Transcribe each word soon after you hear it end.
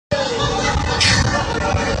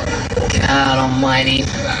God almighty.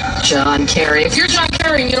 John Kerry. If you're John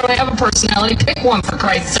Kerry and you don't have a personality, pick one for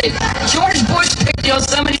Christ's sake. George Bush picked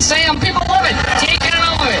Yosemite Sam. People love it. Take it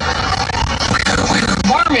out of it.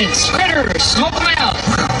 Varmints, critters, smoke them out.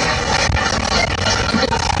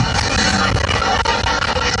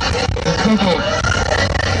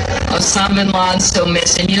 Osama bin Laden's still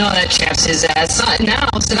missing. You know that chap's his ass. Now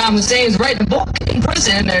Saddam Hussein's writing a book in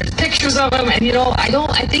prison. There's pictures of him, and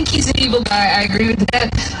I think he's an evil guy. I agree with that.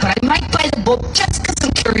 But I might buy the book just because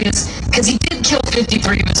I'm curious, because he did kill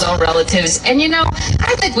 53 of his own relatives. And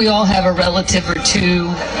I think we all have a relative or two.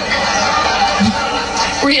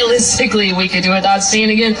 Realistically, we could do it without seeing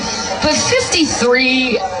again. But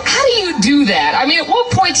 53, how do you do that? I mean, at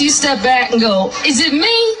what point do you step back and go, is it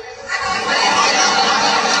me?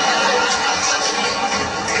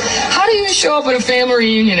 How do you show up at a family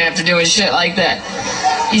reunion after doing shit like that?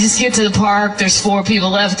 You just get to the park, there's 4 people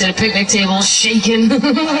left at a picnic table shaking.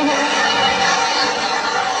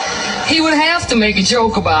 He would have to make a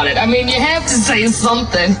joke about it. I mean, you have to say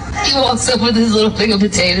something. He walks up with his little thing of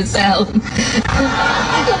potato salad.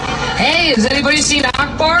 Hey, has anybody seen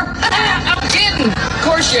Akbar? I'm kidding. Of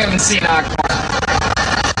course you haven't seen Akbar.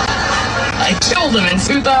 I killed him in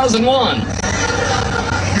 2001.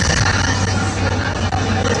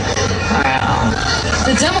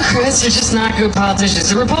 The Democrats are just not good politicians.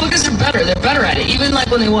 The Republicans are better. They're better at it. Even like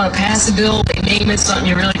when they want to pass a bill, they name it something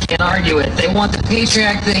you really can't argue with. They want the Patriot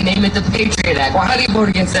Act, they name it the Patriot Act. Well, how do you vote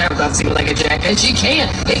against that without seeming like a jackass? You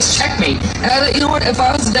can't. It's checkmate. And you know what? If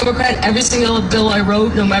I was a Democrat, every single bill I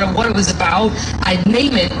wrote, no matter what it was about, I'd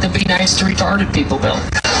name it the Be Nice to Retarded People bill.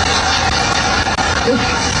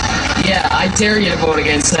 Yeah, I dare you to vote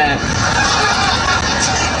against that.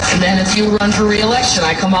 And then if you run for re-election,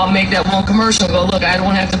 I come out and make that one commercial and go, look, I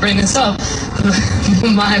don't have to bring this up.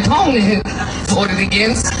 My opponent voted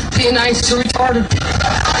against Be Nice to Retarded People.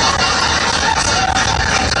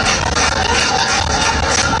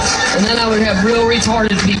 And then I would have real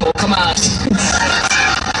retarded people come out.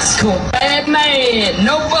 It's called Bad Man.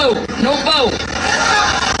 No vote. No vote.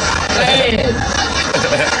 Bad.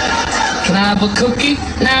 Can I have a cookie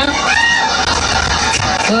now?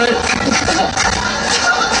 What?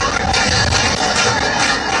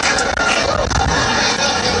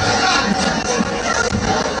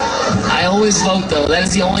 I always vote, though. That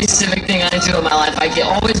is the only civic thing I do in my life. I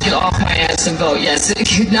always get off my ass and vote. Yes,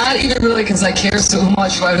 not even really because I care so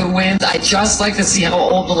much about who wins. I just like to see how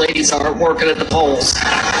old the ladies are working at the polls.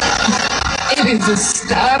 It is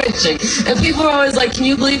astonishing. And people are always like, can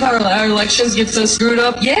you believe how our elections get so screwed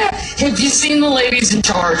up? Yeah. Have you seen the ladies in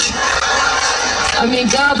charge? I mean,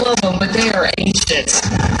 God love them, but they are ancient.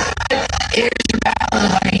 Here's your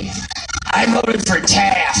ballot, honey. I voted for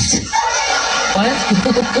Taft. What?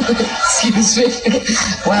 Excuse me.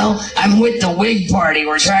 Well, I'm with the Whig Party.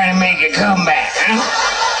 We're trying to make a comeback, huh?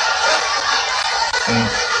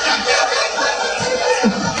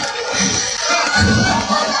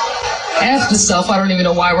 Half the stuff, I don't even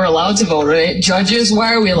know why we're allowed to vote on it. Judges,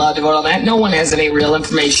 why are we allowed to vote on that? No one has any real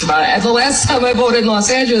information about it. The last time I voted in Los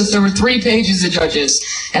Angeles, there were 3 pages of judges.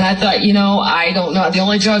 And I thought, I don't know. The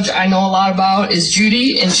only judge I know a lot about is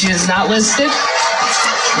Judy, and she is not listed.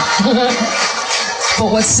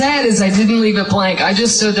 But what's sad is I didn't leave it blank. I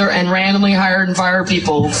just stood there and randomly hired and fired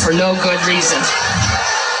people for no good reason.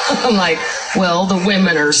 I'm like, well, the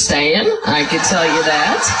women are staying. I could tell you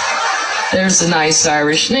that. There's a nice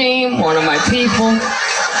Irish name, one of my people.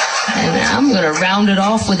 And I'm going to round it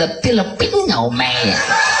off with a Filipino man.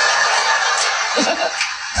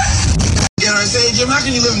 You know what I'm saying, Jim? How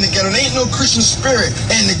can you live in the ghetto? There ain't no Christian spirit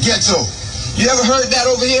in the ghetto. You ever heard that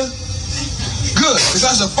over here? Good, because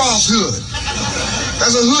that's a falsehood.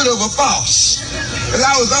 That's a hood of a false. Because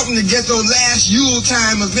I was up in the ghetto last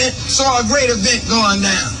Yuletime event, saw a great event going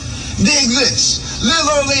down. Dig this.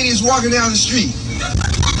 Little old lady's walking down the street.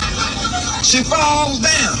 She falls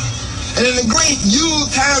down. And in the great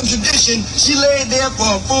Yuletime tradition, she laid there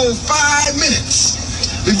for a full 5 minutes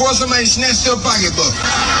before somebody snatched her pocketbook.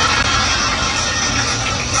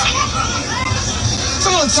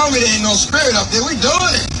 Someone told me there ain't no spirit up there. We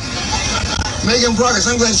doing it. Making progress.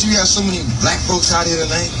 I'm glad you got so many black folks out here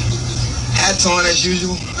tonight. Hats on as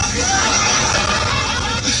usual.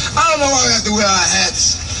 I don't know why we have to wear our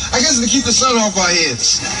hats. I guess to keep the sun off our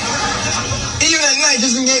heads. Even at night,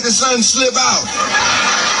 just in case the sun slip out.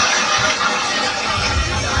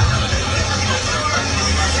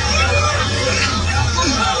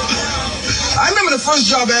 I remember the first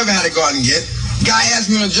job I ever had to go out and get. Guy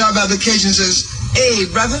asked me on a job application, says, hey,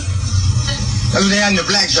 brother. That's what they had in the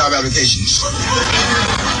black job applications.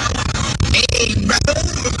 Hey, brother.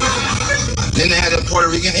 Then they had a Puerto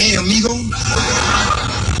Rican, hey, amigo.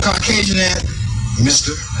 Caucasian at,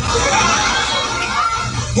 mister?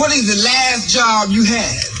 What is the last job you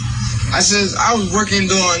had? I says, I was working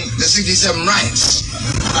doing the 67 Rights.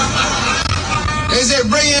 They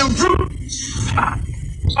said, bring in fruit.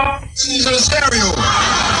 To the stereo.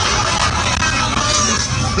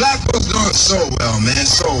 Black folks doing so well, man,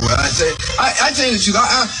 so well. I tell you the truth,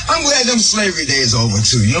 I'm glad them slavery days are over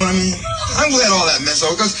too, you know what I mean? I'm glad all that mess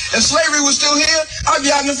over, because if slavery was still here, I'd be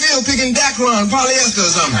out in the field picking Dacron, polyester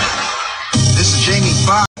or something. This is Jamie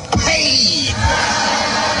Foxx. Hey!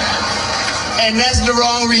 And that's the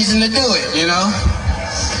wrong reason to do it, you know?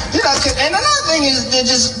 You know, and another thing is, there's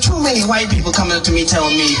just too many white people coming up to me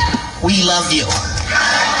telling me, we love you.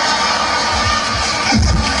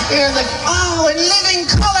 They're like, oh, in living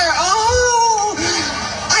color, oh,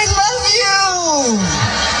 I love you.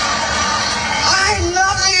 I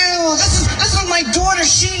love you. This is my daughter,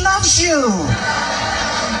 she loves you.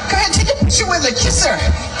 Go ahead, take a picture with her, kiss her,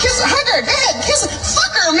 hug her, go ahead, kiss her,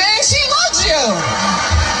 fuck her, man, she loves you.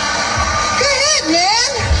 Go ahead,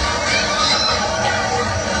 man.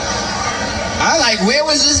 I like, where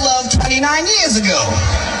was this love 29 years ago?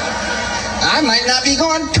 I might not be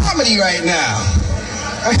going comedy right now.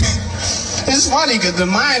 It's funny because the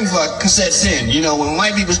mind fuck sets in. You know, when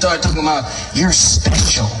white people start talking about, you're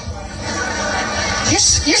special.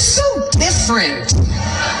 You're so different.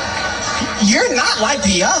 You're not like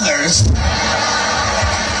the others.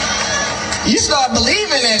 You start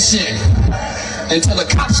believing that shit until the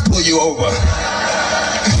cops pull you over.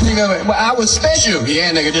 You go, well, I was special.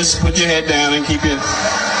 Yeah, nigga, just put your head down and keep it.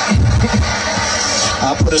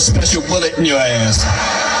 I'll put a special bullet in your ass.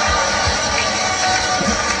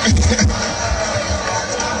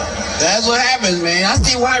 That's what happens, man. I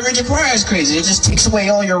see why Richard Pryor is crazy. It just takes away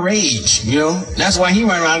all your rage, you know? That's why he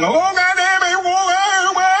went around going, oh, goddamn it,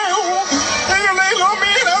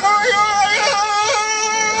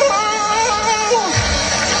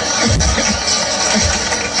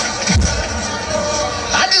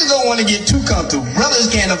 I just don't want to get too comfortable. Brothers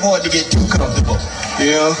can't afford to get too comfortable,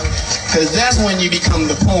 you know? Because that's when you become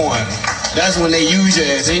the porn. That's when they use your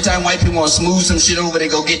ass. Anytime white people want to smooth some shit over, they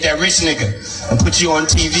go get that rich nigga and put you on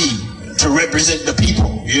TV to represent the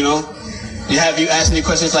people, you know? You have you asking you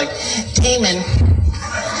questions like, Damon,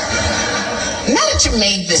 now that you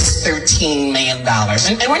made this $13 million,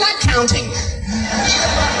 and we're not counting,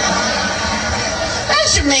 now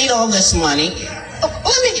that you made all this money,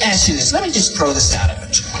 let me ask you this, let me just throw this out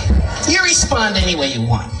at you. You respond any way you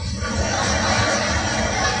want.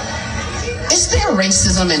 Is there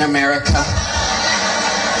racism in America?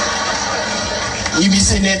 You be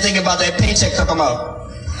sitting there thinking about that paycheck, talking about,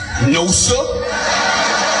 no, sir.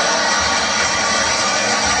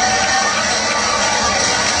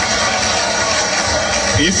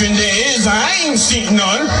 If there is, I ain't seen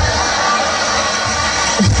none.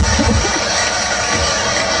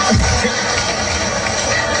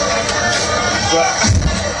 But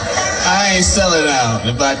I ain't selling out.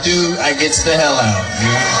 If I do, I gets the hell out. You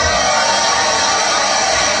know?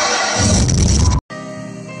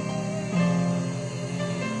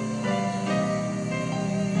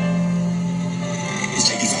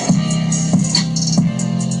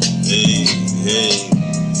 Hey,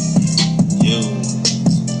 yo.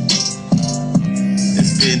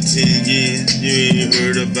 It's been 10 years, you ain't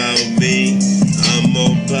heard about me. I'm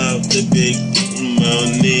about the big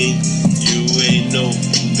money. You ain't know,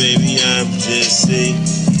 baby, I'm just saying.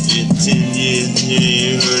 In 10 years, you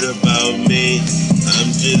ain't heard about me.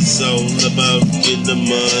 I'm just all about getting the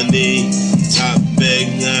money. Top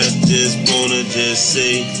bag, I just wanna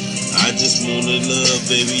say. I just wanna love,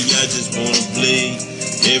 baby, I just wanna play.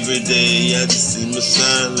 Every day I just see my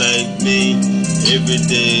shine like me. Every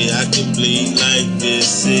day I can bleed like this,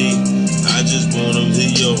 see. I just wanna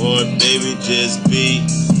hear your heart, baby, just beat.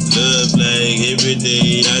 Love like every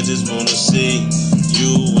day I just wanna see.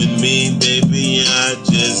 You and me, baby, I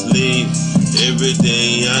just leave. Every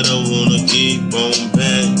day I don't wanna keep on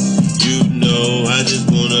back. You know I just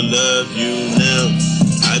wanna love you now.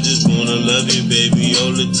 I just wanna love you, baby,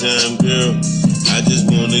 all the time, girl. I just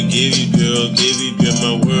wanna give you, girl,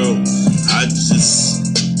 my world.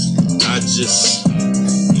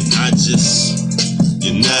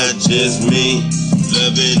 You're not just me.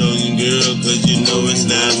 Loving on you, girl, cause you know it's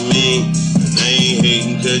not me. And I ain't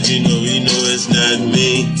hating cause you know it's not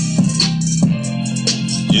me.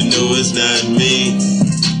 You know it's not me.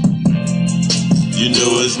 You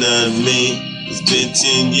know it's not me. It's been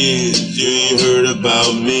 10 years, you ain't heard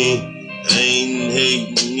about me. I ain't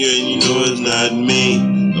hating you and you know it's not me.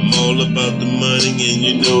 I'm all about the money and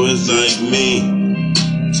you know it's like me.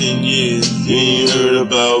 10 years, you ain't heard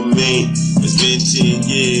about me. It's It's been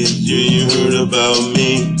 10 years, you ain't heard about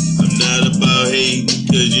me. I'm not about hating,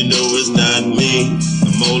 cause you know it's not me.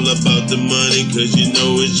 I'm all about the money, cause you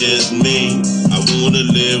know it's just me. I wanna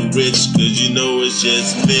live rich, cause you know it's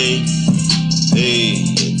just me. Hey,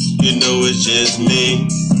 you know it's just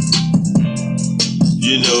me.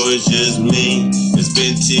 You know it's just me. It's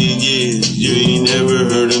been 10 years, you ain't never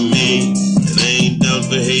heard of me. And I ain't down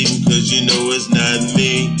for hating, cause you know it's not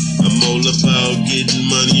me. I'm all about getting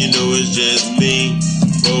money, you know it's just me.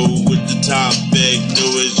 Roll with the top back,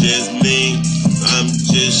 know it's just me. I'm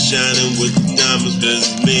just shining with the diamonds, cause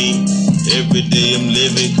it's me. Every day I'm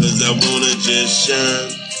living, cause I wanna just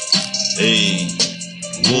shine. Hey,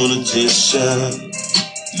 wanna just shine.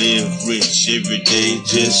 Live rich every day,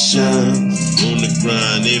 just shine. On the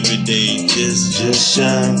grind every day, just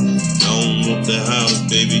shine. I don't want the house,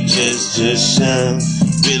 baby, just shine.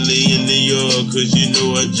 Billy in New York, cause you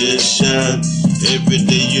know I just shine. Every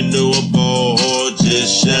day you know I ball hard,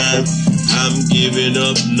 just shine. I'm giving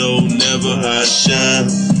up, no, never I shine.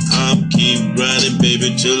 I'm keep grinding,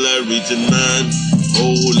 baby, till I reach a 9.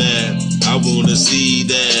 Hold that, I wanna see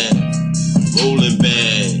that. Rolling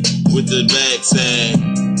back with the backside.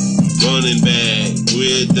 Running back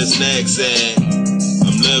with the snacks at.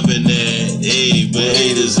 I'm loving that. Hey, where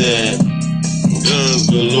haters at? Guns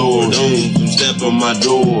galore, don't step on my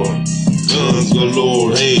door. Guns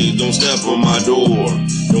galore, hey, don't step on my door.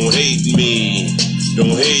 Don't hate me,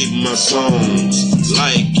 don't hate my songs.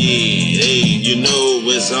 Like it, hey, you know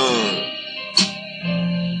it's on.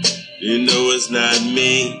 You know it's not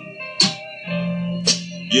me.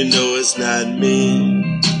 You know it's not me.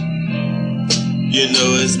 You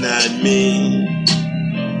know it's not me.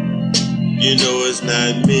 You know it's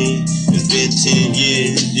not me. It's been 10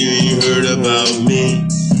 years, you ain't heard about me.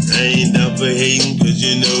 I ain't down for hating, cause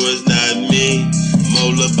you know it's not me. I'm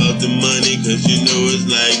all about the money, cause you know it's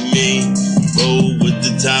like me. Roll with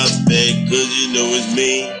the top back, cause you know it's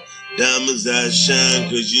me. Diamonds I shine,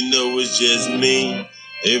 cause you know it's just me.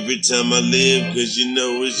 Every time I live, cause you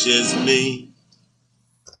know it's just me.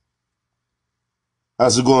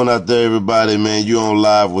 How's it going out there, everybody, man? You on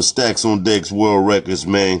live with Stacks on Decks World Records,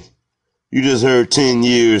 man. You just heard 10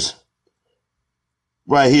 years.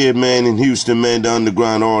 Right here, man, in Houston, man, the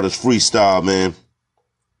underground artist freestyle, man.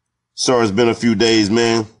 Sorry it's been a few days,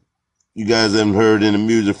 man. You guys haven't heard any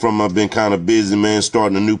music from me. I've been kind of busy, man,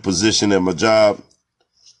 starting a new position at my job.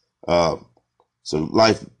 So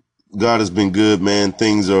life, God has been good, man.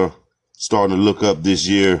 Things are starting to look up this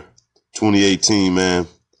year, 2018, man.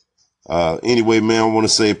 Anyway, man, I want to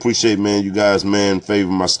say appreciate, man, you guys, man,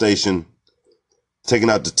 favor my station, taking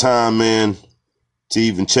out the time, man, to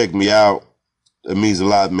even check me out. That means a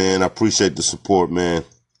lot, man. I appreciate the support, man.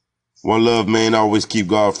 One love, man. I always keep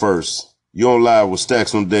God first. You on live with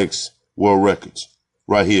Stacks on Decks World Records.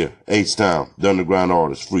 Right here, H-Town, the underground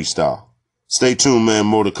artist, freestyle. Stay tuned, man.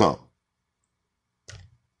 More to come.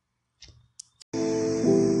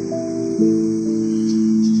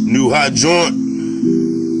 New hot joint.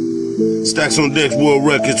 Stacks on Decks World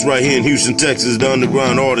Records right here in Houston, Texas. The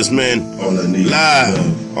underground artist, man. All I need live. Is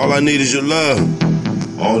love. All I need is your love.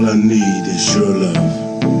 All I need is your love.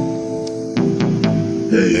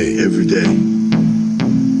 Hey, every day.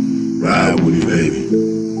 Ride with me, baby.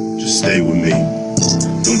 Just stay with me.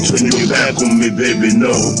 Don't turn your back on me, baby,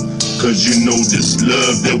 no. Cause you know this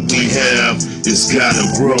love that we have, it's gotta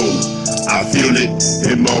grow. I feel it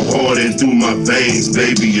in my heart and through my veins,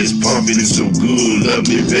 baby. It's pumping, it's so good. Love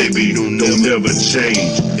me, baby, don't never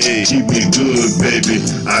change. Hey, keep me good, baby.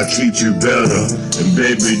 I treat you better. And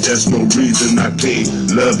baby, there's no reason I can't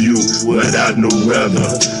love you without no weather.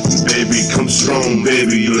 Baby, come strong,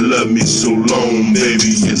 baby. You love me so long,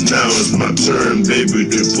 baby. And now it's my turn, baby,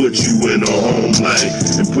 to put you in a home light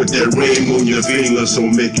and put that ring on your finger so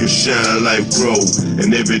make you shine like bro.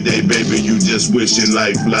 And every day, baby, you just wishing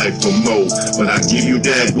life for more. But I give you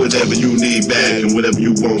that, whatever you need back and whatever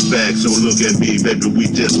you want back. So look at me, baby, we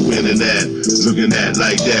just winning that, looking at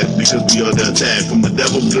like that, because we under attack from the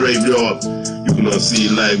devil's graveyard. You can see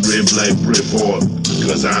like red, black, brick hard.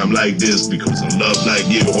 Because I'm like this, because I love like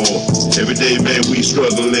you hard. Every day, man, we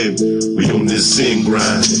struggling. We on this sin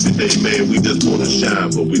grind. Every day, man, we just wanna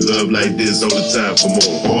shine. But we love like this all the time. Come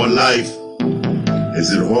on, hard life.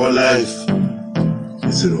 Is it hard life?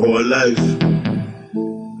 Is it hard life?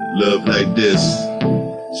 Love like this.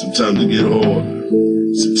 Sometimes it get hard.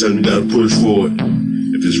 Sometimes you gotta push forward.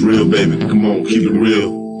 If it's real, baby, come on, keep it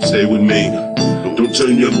real. Stay with me. Don't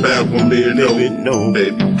turn your back on me, no,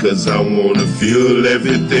 baby, cause I wanna feel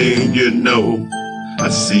everything, you know. I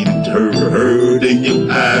see the hurt in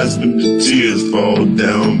your eyes when the tears fall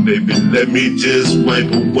down, baby. Let me just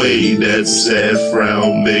wipe away that sad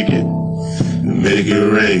frown, make it make it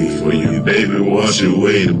rain for you, baby. Wash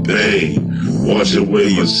away the pain. Wash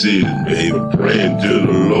away my sins, baby. Praying to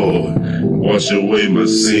the Lord. Wash away my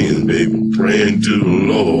sins, baby. Praying to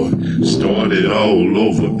the Lord. Start it all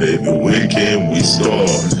over, baby. When can we start?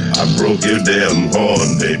 I broke your damn heart,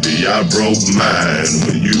 baby. I broke mine.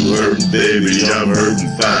 When you hurt, baby, I'm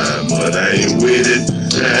hurting fine. But I ain't with it.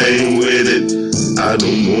 I ain't with it. I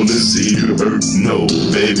don't wanna see you hurt, no,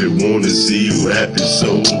 baby. Wanna see you happy,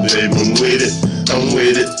 so baby, I'm with it. I'm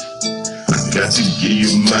with it. I got to give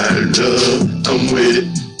you my love. I'm with it.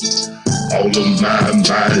 All of my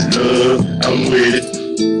love. I'm with it.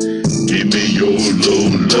 Give me your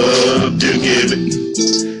little love. You give it.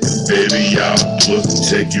 Baby, I'll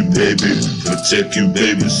protect you, baby. Protect you,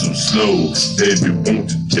 baby, so slow. Baby, want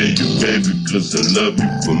to tell you, baby, cause I love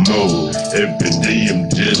you for more. Every day I'm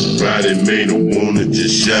just riding, man, I wanna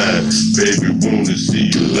just shine. Baby, wanna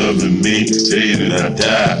see you loving me, day that I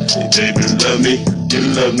die. Baby, love me, you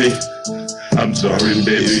love me. I'm sorry,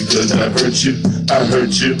 baby, cause I hurt you,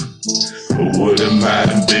 But what am I,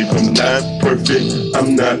 babe? I'm not perfect,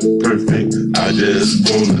 I'm not perfect. I just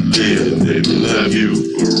wanna live, baby, love you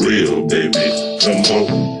for real, baby. Come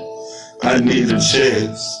on. I need a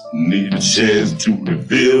chance to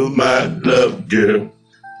reveal my love, girl.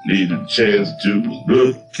 Need a chance to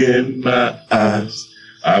look in my eyes.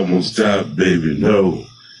 I won't stop, baby, no.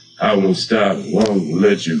 I won't stop, won't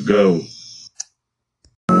let you go.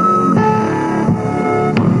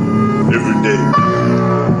 Every day.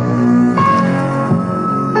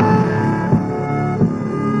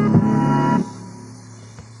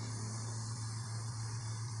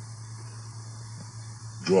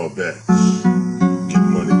 Drawbacks. Get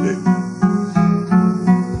money, baby.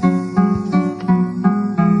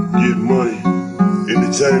 Get money.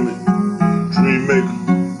 Entertainment. Dream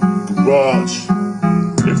maker. Garage.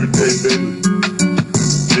 Every day, baby.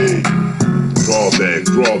 Hey.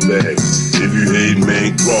 Drawback. If you hate,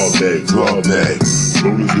 man, drawback.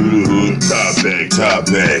 Rolling through the hood, top bag.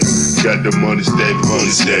 Got the money stack.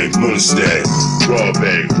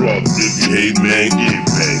 Drawback. If you hate, man,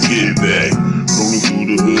 get it back. Rolling through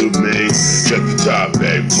the hood, man. Got the top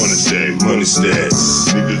bag, money stack.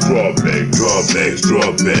 Niggas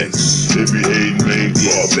drawbacks. If you hate, man,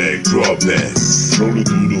 drawback. Rolling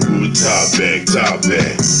through the hood, top bag.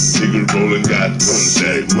 Niggas rolling, got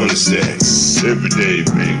money stack. Every day,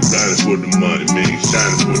 man, grinding for the money, man,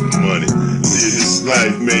 shining for the money. Live this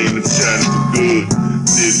life, man, I'm shining for good.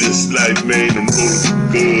 Live this life, man, I'm rolling for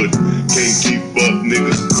good. Can't keep up,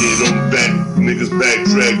 niggas get on back. Niggas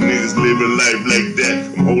backtrack, niggas living life like that.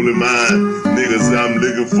 I'm holding mine, niggas, I'm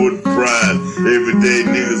looking for the pride. Every day,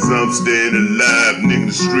 niggas, I'm staying alive. Niggas,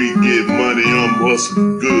 the street get money, I'm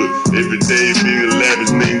hustling good. Every day, big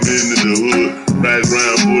lavish, niggas into the hood. Ride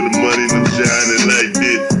around for the money, and I'm shining like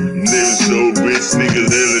this. Niggas so rich, niggas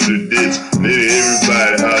hell in the ditch. Nigga,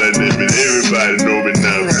 everybody hollering at me, everybody know me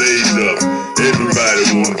now. Blaze up, everybody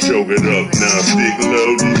wanna choke it up now. Stick low,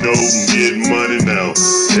 you know, I'm getting money now.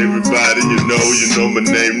 Everybody, you know my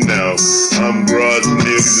name now. I'm garage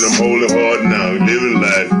niggas, I'm holding hard now. Living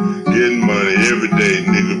life, getting money every day,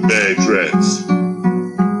 nigga, bag tracks.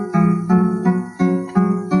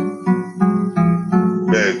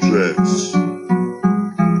 Bag.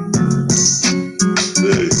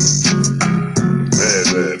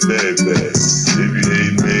 If you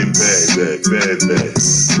hate, man, bag.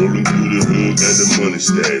 Rolling through the hood, got the money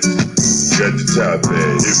stacks. Got the top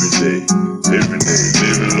bag every day. Living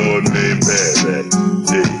Lord, man, bag.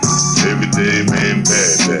 Hey, every day, man,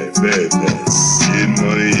 bag. Getting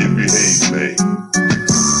money if you hate, man.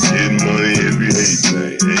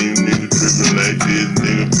 Ain't nigga tripping like this,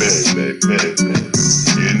 nigga, bag.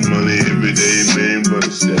 Getting money every day, man, money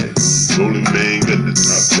stack. Rolling, man, got the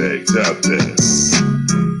top bag. Top bag.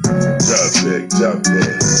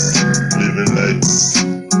 Living life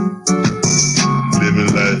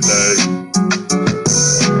living my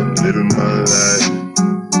life.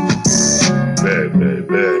 Bag.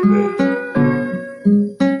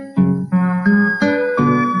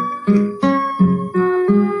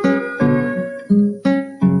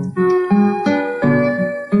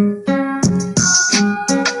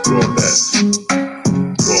 Drawback.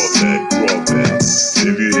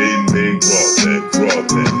 If you hate, man, drawback.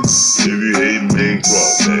 If you hate, man,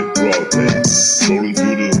 drawback. Rolling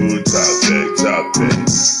through the hood, top bag.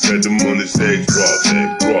 Got the money stacks,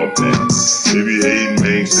 drawback. If you hate,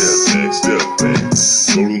 man, step back.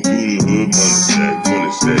 Rolling through the hood,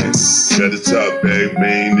 money stack. Got the top bag,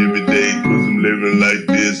 man, every day, cause I'm living like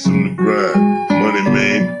this on the grind. Money,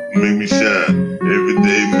 man, make me shine. Every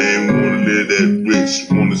day, man, wanna live that rich.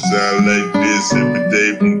 Wanna sound like this every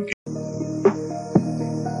day.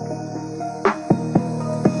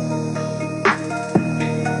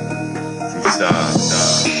 I'm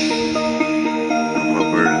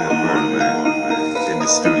up early, man. In the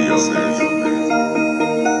studio, man.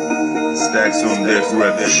 Stacks on deck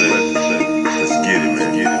record, man. Let's get it,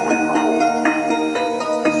 man.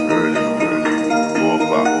 It's early, 4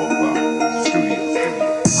 o'clock. Studio.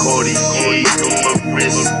 Cartier on my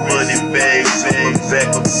wrist, money bags on my back,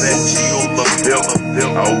 Gucci on my belt. I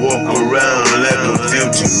walk around like I'm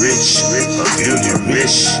filthy rich. I'm filthy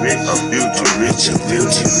rich. I'm filthy rich. I'm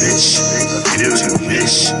filthy rich. I'm filthy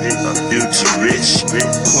rich. I'm filthy rich.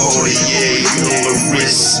 Cartier on my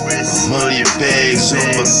wrist, money bags on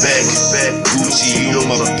my back, Gucci on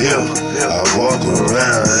my belt. I walk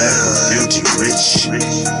around like I'm filthy rich.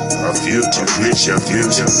 I'm filthy rich. I'm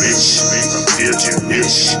filthy rich. I'm filthy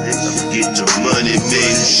rich. Get the money,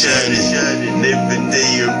 man, shining. Every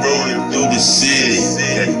day you're rolling through the city.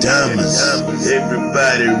 Got diamonds.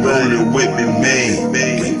 Everybody rolling with me, man.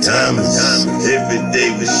 Got diamonds. Every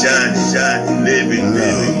day we shining. Living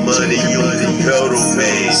money on the pedal,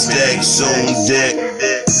 man. Stacks on deck.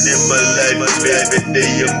 Live my life, every day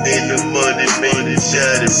I'm in the money, man.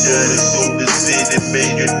 Shining. Rolling through the city,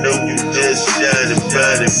 man. You know you just shining.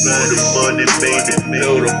 Riding for the money, man.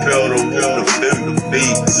 Pedal, on the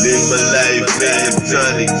beat. Live my life, man. I'm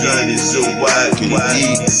trying to get it so I can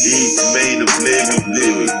eat, man. I'm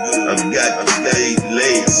living. I've got the days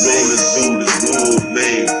late, rolling through the wood,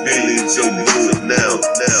 man. Feeling so good now.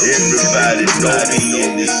 Everybody know me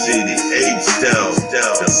in the city, H-Town,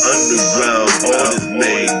 the underground artist,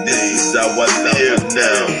 man. This is how I live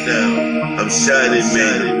now. I'm shining,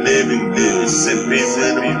 man. I'm living good. Sipping,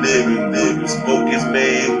 man. I'm living good. Smoking,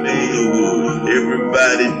 man. Through the wood.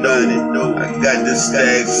 Everybody know it. I got the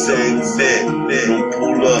stacks on that. Don't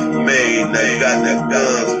pull up, man. I got the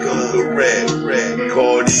guns, come to rap.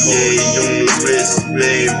 Cartier on the wrist,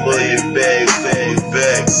 man. Money bags on the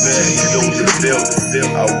back. On the belt. I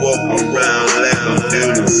walk around like I'm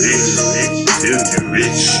filthy rich. Filthy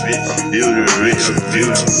rich. I'm filthy rich. I'm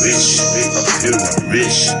filthy rich. I'm filthy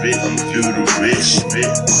rich. I'm filthy rich.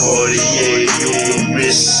 Cartier on the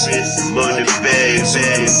wrist, money bags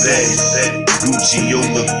on the back. Gucci on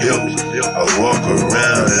my belt. I walk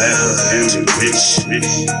around like I'm filthy rich.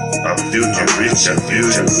 I'm filthy rich. I'm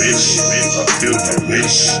filthy rich. I'm filthy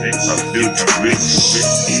rich. I'm filthy rich.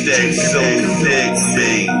 Stacks on the neck,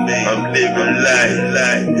 man. I'm living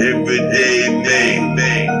life every day,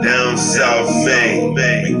 man. Down south, man.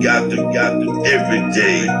 We got the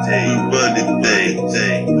everyday money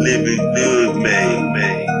thing. Living good, man.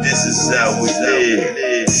 This is how we live.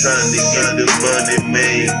 Trying to get the money,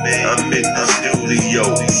 man. I'm in the studio,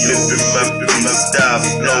 flipping my freestyle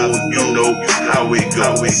flow. You know how it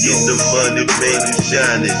go. Get the money, man, and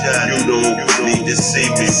shining. You don't need to see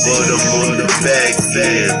me, but I'm on the back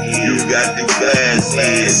end. You got the glass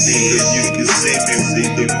in, nigga. You can see me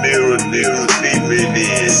through the mirror, nigga. Peeping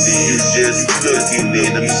in. You just looking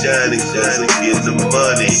in. I'm shining, cause I get the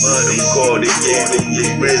money. I'm Cartier on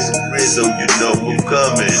the wrist, so you know I'm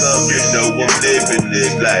coming. You know I'm living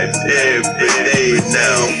this life every day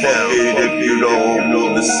now. Fuck it if you don't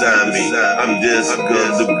know the sign me. I'm just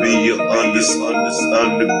gonna be your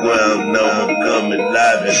underground. Now I'm coming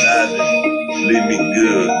live and living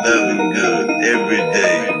good, loving good every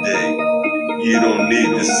day. You don't need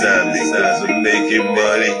to sign me, cause I'm making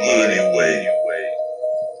money anyway.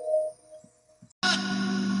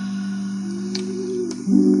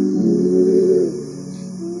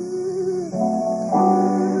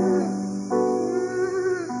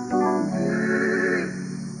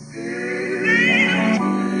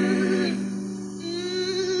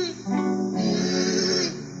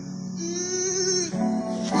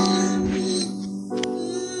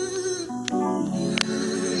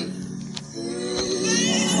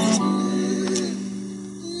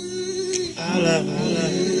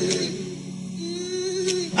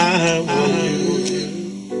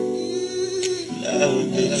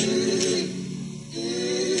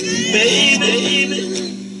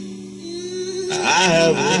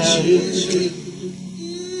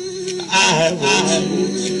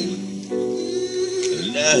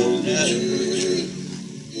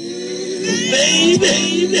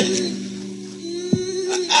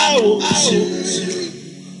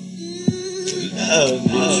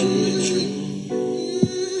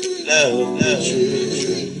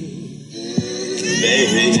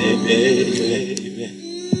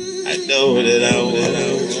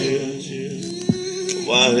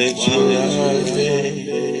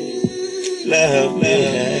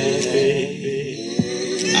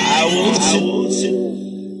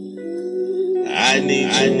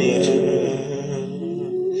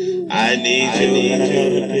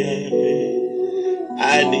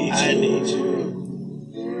 I need you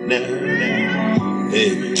now.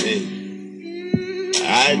 baby.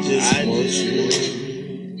 I just want you to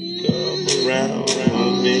come around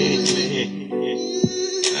with me.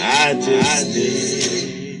 I just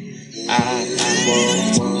need, I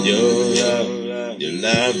want your love. Your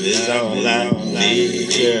love is all I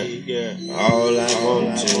need, girl. All I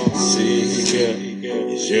want to see, girl,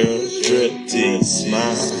 is your pretty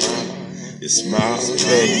smile. Your smile,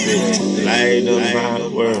 baby, light up my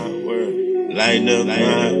world, light up my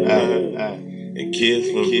eye, and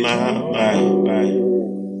kiss from my mind.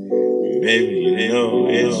 Baby, you know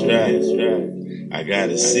it's right. I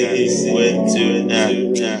gotta see you with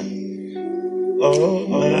tonight. Oh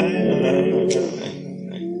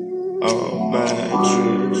my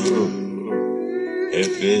true. If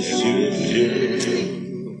it's you.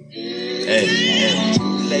 Hey,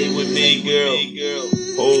 play with me, girl.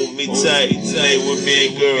 Hold me tight, play with me,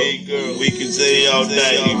 girl. We can say all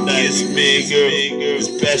night, you kiss me, girl. This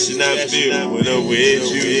passion I feel when I'm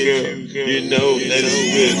with you, girl. You know that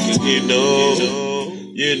it's good, 'cause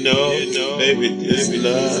you know, baby, this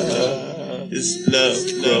love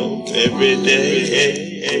grows every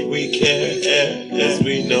day. We can't, as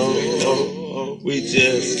we know, we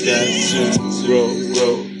just got to grow.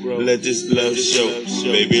 Let this love show,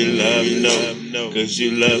 baby, love no, 'cause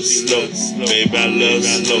you love slow, baby, I love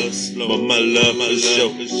slow, but my love for show,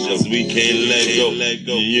 'cause we can't let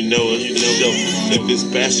go, you know it's for show. If it's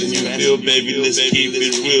passion you feel, baby, let's keep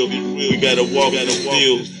it real. We gotta walk the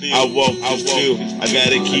field, I walk the field, I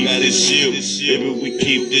gotta keep this shield, baby, we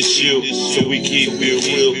keep this shield, so we keep it real,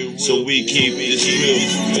 so we keep this real.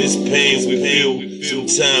 This pain we feel,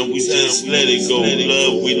 sometimes we just let it go.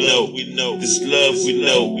 Love we know, this love we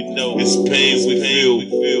know, this pain we feel,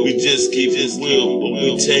 we just keep it real, but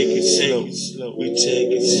we take it slow,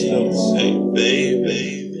 Hey baby,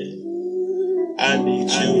 I need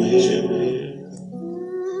you here,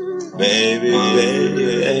 baby,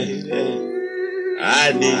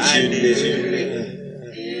 I need you here,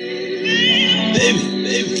 baby.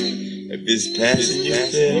 If it's passion you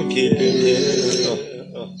feel, keep it real.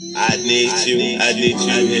 I need you here. I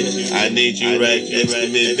need you right next to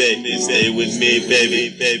me, baby. Stay with me,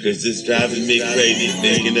 baby, 'cause it's driving me crazy.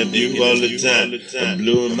 Thinking of you all the time. I'm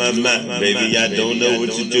blue in my mind, baby. I don't know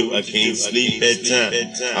what to do. I can't sleep at time.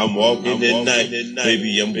 I'm walking at night,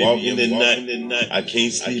 baby. I'm walking at night. I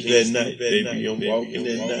can't sleep at night, baby. I'm walking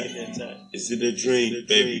at night. Is it a dream,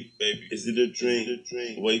 baby? Is it a dream?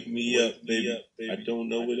 Wake me up, baby. I don't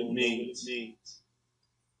know what it means.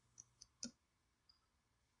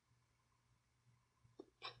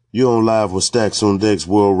 You're on live with Stacks on Decks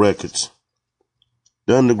World Records.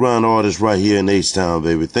 The underground artist right here in H-Town,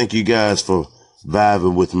 baby. Thank you guys for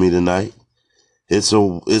vibing with me tonight. It's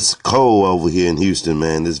cold over here in Houston,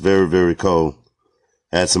 man. It's very, very cold.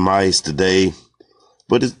 Had some ice today,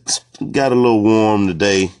 but it's got a little warm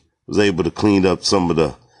today. Was able to clean up some of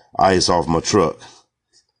the ice off my truck.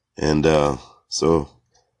 And so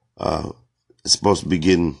it's supposed to be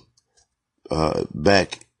getting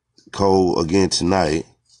back cold again tonight,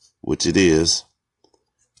 which it is.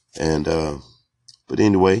 And but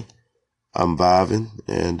anyway, I'm vibing,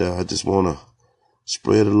 and I just want to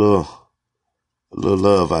spread a little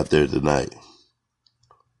love out there tonight.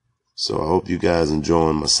 So I hope you guys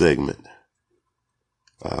enjoying my segment.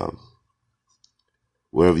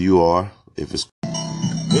 Wherever you are, if it's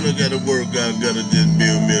when I gotta work, I gotta just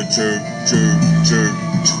build me a church.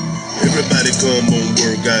 Everybody come on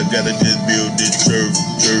work, I gotta just build this church.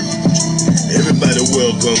 Everybody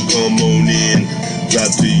welcome, come on in.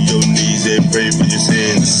 Drop to your knees and pray for your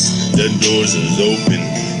sins. The doors is open,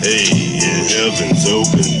 hey, and heaven's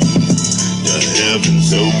open. The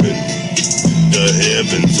heaven's open, the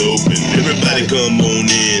heaven's open. Everybody come on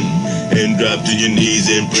in and drop to your knees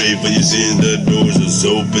and pray for your sins. The doors is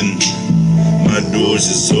open, my doors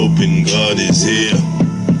is open, God is here.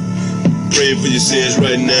 Pray for your sins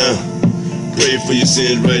right now. Pray for your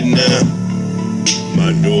sins right now.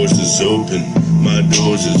 My doors is open. My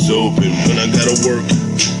doors is open. When I gotta work,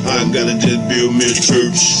 I gotta just build me a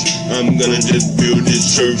church. I'm gonna just build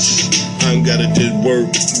this church. I gotta just work,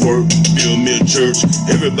 build me a church.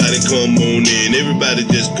 Everybody come on in. Everybody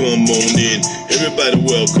just come on in. Everybody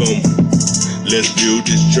welcome. Let's build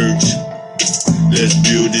this church. Let's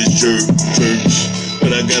build this church.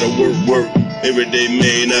 But I gotta work. Every day,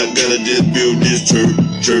 man, I gotta just build this church.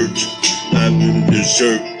 I build this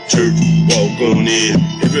church, walk on in.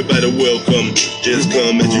 Everybody welcome, just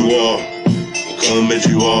come as you are. Come as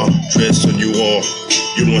you are, dress as you are.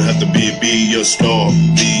 You don't have to be your star,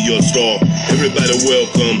 Everybody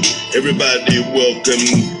welcome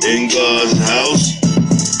in God's house.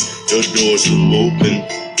 The doors are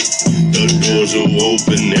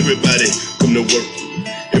open, everybody come come to work.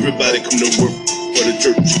 Everybody come to work for the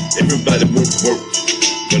church. Everybody work, work.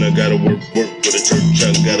 When I gotta work, work for the church,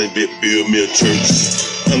 I gotta build me a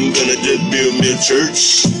church. I'm gonna just build me a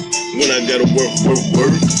church. When I gotta work, work,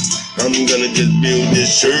 work, I'm gonna just build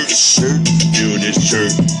this church, build this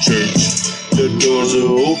church. The doors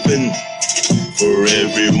are open for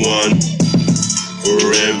everyone, for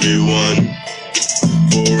everyone,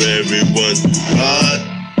 for everyone.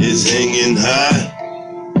 God is hanging high.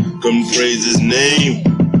 Come praise his name.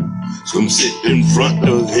 Come sit in front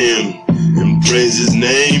of him and praise his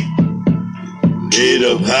name. Head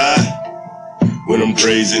up high when I'm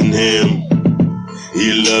praising him.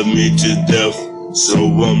 He loved me to death, so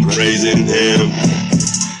I'm praising him.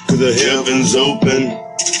 Cause the heavens open,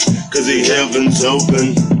 cause the heavens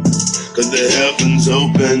open, cause the heavens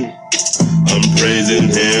open. I'm praising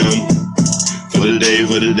him for the day,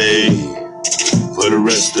 for the day, for the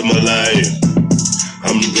rest of my life.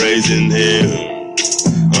 I'm praising him.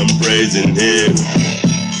 I'm praising him.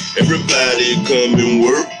 Everybody come and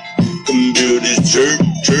work, come build this church.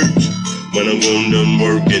 When I'm done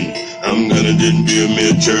working, I'm gonna just build me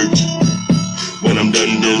a church. When I'm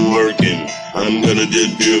done working, I'm gonna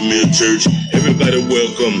just build me a church. Everybody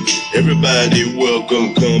welcome,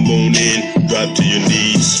 come on in, drop to your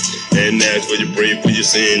knees, and ask for you, pray for your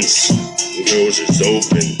sins. The doors is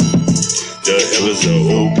open, the heavens are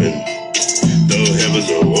open, the heavens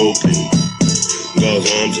are open. God's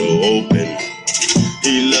arms are open.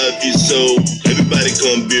 He loves you so. Everybody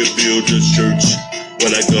come build this church.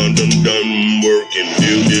 When I done working,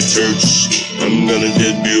 build this church. I'm gonna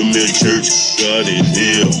just build me a church. God is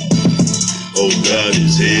here. Oh, God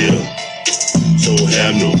is here. So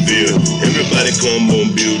have no fear. Everybody come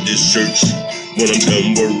on, build this church. When I'm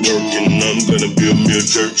done working, I'm gonna build me a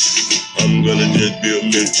church. I'm gonna just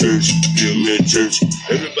build me a church, build me a church.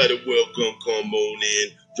 Everybody welcome, come on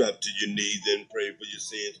in. Drop to your knees and pray for your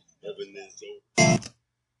sins. Heaven is open.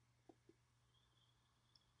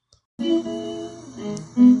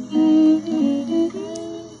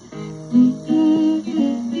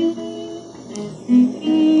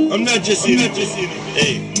 I'm not just in it.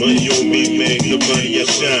 Hey, money on me, man. The money I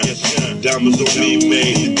shine. Diamonds on me,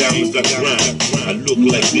 man. The diamonds I grind. I look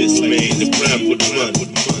like this, man. The grind for the money.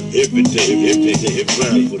 Every day,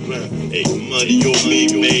 grind for the money. Hey, money on me,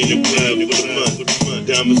 man. The grind for the money.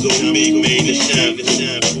 Diamonds on me, man. The shine,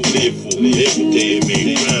 live for every day, man.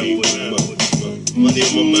 The grind for the money. Money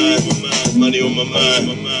on my mind, money on my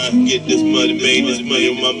mind. Get this money, man, this money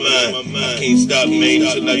on my mind. I can't stop, man,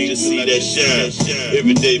 till I just see that shine.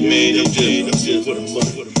 Every day, man, I'm just for the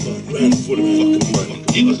money. Grinding for the fucking money.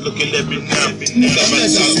 Niggas looking at me now. I got my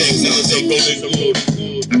top niggas, I'm rolling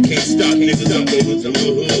good. I can't stop, niggas, I'm rolling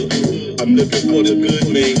good. I'm looking for the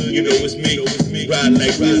good, man. You know it's me. Ride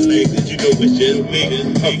like this, niggas, you know it's just me.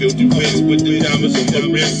 I feel the wrist with the diamonds on my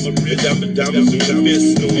wrist. The diamonds on my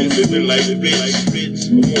fist. No, I'm living like a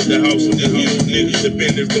bitch. I want the house on the hill, niggas. The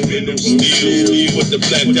bender rolling no steel. With the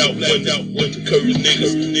blacked out window, with the curtains,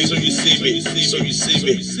 niggas. So you see me,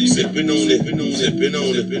 sipping on it,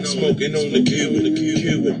 smoking on the Cuban.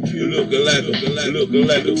 You looking like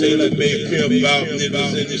a tailor-made pimp out,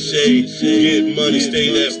 niggas in the shade. Get money,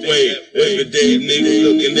 stay that way. Every day, niggas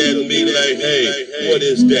looking at me like, hey, what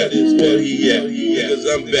is that? Where he at? Because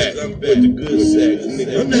I'm back with the good sex,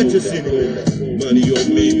 nigga. I'm not just in it. Money on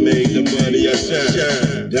me, man, the money I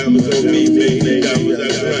shine. Diamonds on me, man, the diamonds I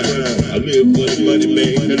grind. I live for the money,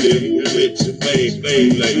 man, I live for rich and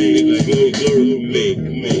fame like niggas glory for me.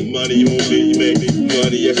 Come on, money on me, man, the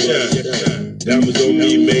money I shine. Diamonds on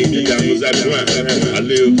me, man, the diamonds I grind. I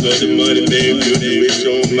live for the money, man, feel the rich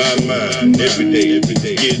on my mind. Every day,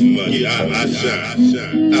 getting money, I shine.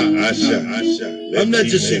 I'm not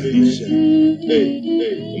just saying hey,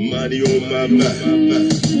 money on my mind.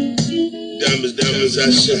 Diamonds, I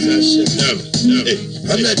shine. Hey,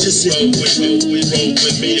 I'm not just saying roll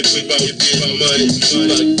with me if we bout to get money.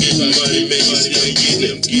 Get money, man, you see me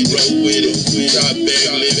getting roll with it. Top bag,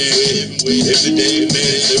 living with it. Every day,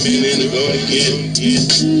 man, it's a minute and gonna get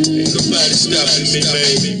it. Ain't nobody stopping me,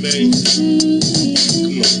 man.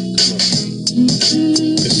 Come on.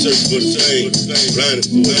 Search for the fame,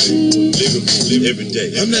 grinding for it, living for it every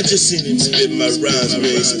day. I'm not just sitting and spitting my rhymes,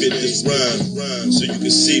 man, spit this rhyme, so you can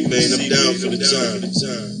see, man, I'm down for the time.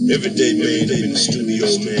 Every day, man, I'm in the studio,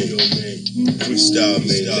 man, freestyle,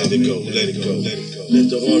 man, let it go. Let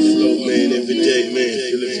the heart flow, man, every day, man,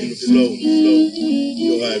 feel it from the flow. You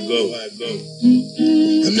know how it go.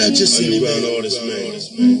 I'm not just sitting around artists, man.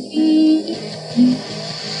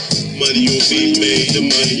 money on me, man, the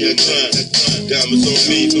money I grind. Diamonds on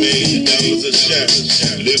me, man, the diamonds I shine.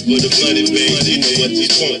 Live for the money, man, you know what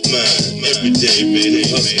you want, mine. Every day, man, they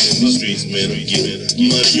hustle in the streets, man, I'm getting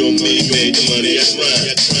money on me, man, the money I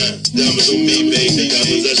grind. Diamonds on me, man, the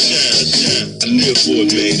diamonds I shine. I live for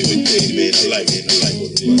it, man, every day, man, I like it,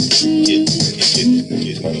 get it.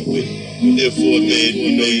 Live for it, man,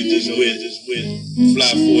 you know you just with it.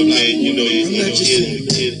 Fly for it, man, you know you get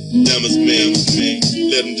it. Diamonds, man,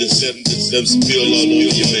 let them spill all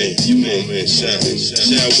over you, man. Man, shine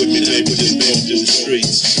with me, baby, just go to the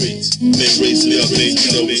streets. Man, raise it up, man,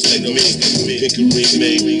 you know it's like me. Hickory,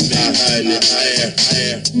 man, high in the air.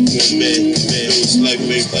 Man, it's like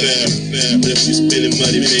man, fair. But if you spending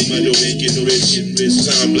money, man, you know we get rich.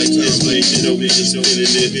 Time like this, man, you know we just spending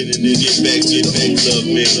it. Get back, love,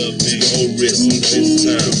 man. The whole rest and the whole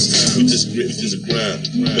time. We just grip to the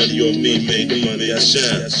grind. Money on me, man, the money I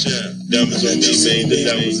shine. Diamonds on me, man, the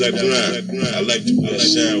diamonds I grind. I like to put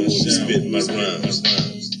shine when we spit my rhymes.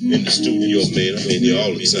 In the studio, man, I'm in here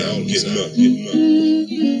all the time. Get money.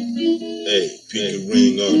 Hey, pick a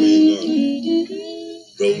ring on it.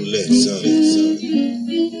 Rolex on it.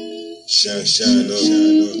 Shine on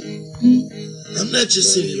it. I'm not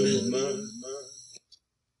just singing, man.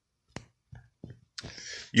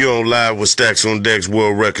 You're on Live with Stacks on Decks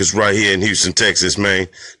World Records right here in Houston, Texas, man.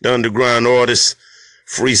 The underground artist,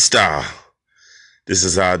 freestyle. This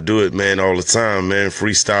is how I do it, man, all the time, man.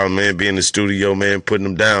 Freestyle, man, be in the studio, man, putting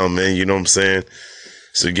them down, man, you know what I'm saying?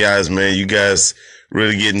 So, guys, man, you guys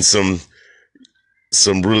really getting some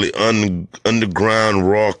really underground,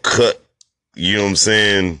 raw cut, you know what I'm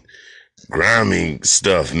saying, grimy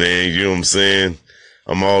stuff, man, you know what I'm saying?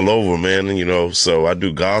 I'm all over, man, you know, so I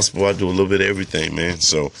do gospel, I do a little bit of everything, man.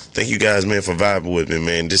 So thank you guys, man, for vibing with me,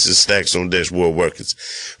 man. This is Stacks on Decks World Records.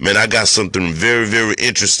 Man, I got something very, very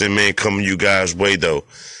interesting, man, coming you guys' way, though.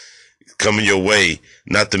 Coming your way.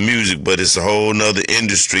 Not the music, but it's a whole nother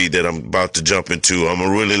industry that I'm about to jump into. I'm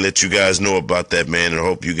going to really let you guys know about that, man, and I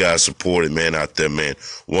hope you guys support it, man, out there, man.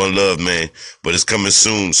 One love, man. But it's coming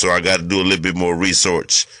soon, so I got to do a little bit more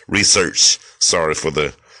research. Sorry for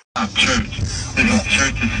the... Church. This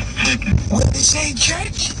church is chicken. What they say,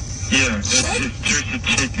 church? Yeah, this church is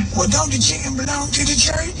chicken. Well, don't the chicken belong to the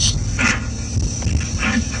church?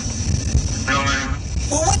 No, man.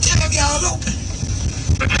 Well, what time y'all open?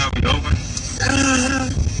 What time we open?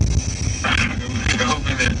 We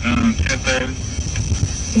open at 10:30.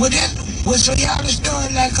 So y'all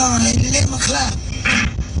start like on 11 o'clock?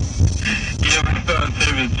 Yeah, we start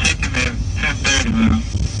serving chicken at 10:30, man.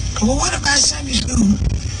 Well, what about Sunday school?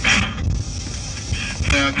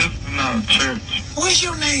 Now, this is not a church. What's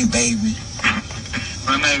your name, baby?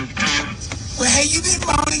 My name is Chris. Well, have you been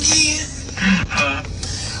born again?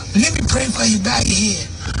 Let me pray for you back here.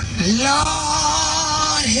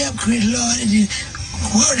 Lord, help Chris, Lord. And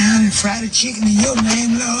work down and fry the chicken in your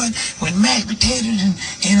name, Lord, with mashed potatoes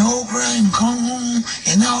and okra and corn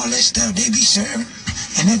and all that stuff they be serving.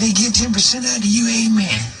 And then they give 10% out to you,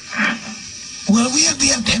 amen. Well, we'll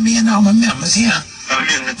be up there, me and all my members here.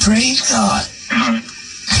 Okay. Praise God.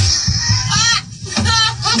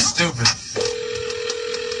 Stupid.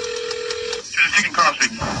 Chicken car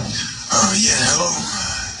speaking. Yeah, hello.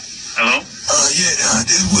 Hello? Yeah,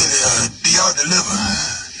 this is Willie. Do y'all deliver?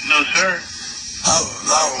 No, sir. I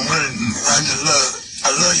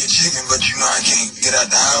love your chicken, but you know I can't get out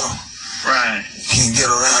the house. Right. Can't get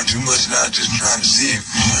around too much now, just trying to see if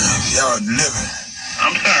y'all deliver.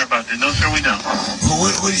 I'm sorry about that. No, sir, we don't. But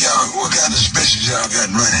what kind of specials y'all got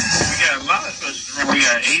running? We got a lot of specials. We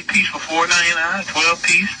got 8-piece for $4.99,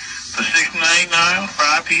 12-piece for $6.99,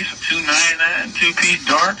 5-piece for $2.99, 2-piece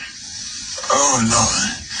dark. Oh, Lord.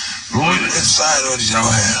 What side orders y'all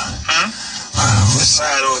have? Huh? What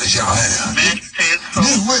side orders y'all have? Mashed potatoes.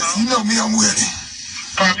 This Willie. You know me, I'm Willie.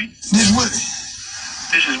 Pardon me? This Willie.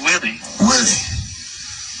 This is Willie. Willie.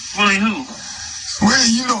 Willie who?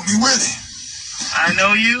 Willie, you know me, Willie. I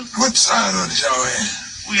know you. What side orders y'all have?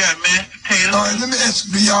 We got mashed potatoes. All right, let me ask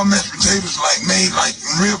you, do y'all mashed potatoes like made like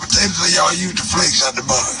real potatoes, or y'all use the flakes out the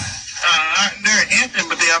bottom? They're instant,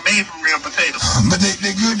 but they are made from real potatoes. But they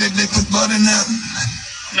good, they put butter in that?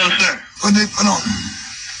 No, sir. What they put on?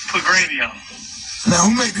 Put gravy on. Now,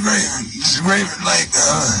 who make the gravy? Is the gravy like,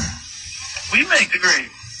 We make the gravy.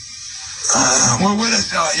 what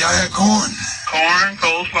else y'all had corn? Corn,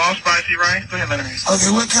 coleslaw, spicy rice. Go ahead, let her in.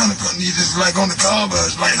 Okay, what kind of corn? You just like on the cob or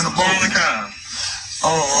it's like in a bowl? On the cob.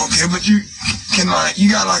 Oh, okay, but you can like, you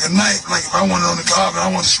got like a knife, like if I want it on the cob and I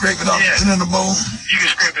want to scrape it off, Yeah. put it in the bowl? You can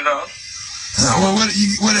scrape it off.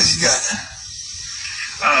 What else you got?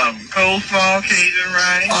 Coleslaw, Cajun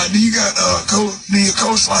rice. Do you got, do your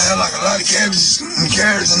coleslaw have like a lot of cabbages and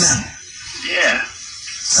carrots in there? Yeah.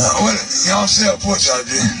 What, y'all sell pork chop,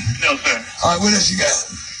 dude? No, sir. All right, what else you got?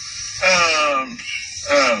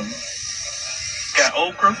 Got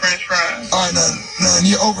okra, French fries. All right, now,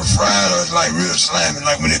 you okra fried or it's like real slamming,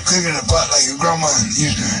 like when they cook in the pot like your grandma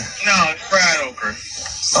used to? No, it's fried okra.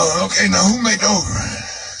 Oh, okay. Now, who make the okra?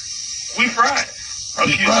 We fry it. Oh,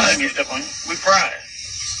 You excuse me, fry let it? me step on you. We fry it.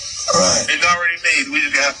 Right, It's already made. We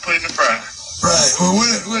just got to put it in the fry. right. Well,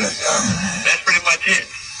 That's pretty much it.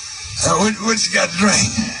 what you got to drink?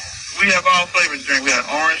 We have all flavors to drink. We have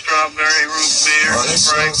orange, strawberry, root beer, Oh, that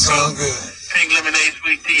Sprite, sound Coke, good. pink lemonade,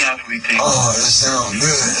 sweet tea, and sweet tea. Oh, that sounds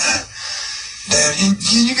good. Damn,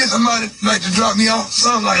 can you get somebody like to drop me off?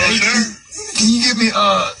 Something like Hello, AP? sir? Can you get me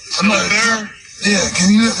somebody? Hello, sir? Yeah, can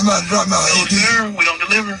you let somebody drop me off? No, AP? sir, we don't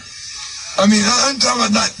deliver. I mean, I'm talking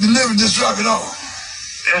about not deliver, just drop it off.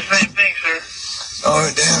 That's the same thing, sir. Oh,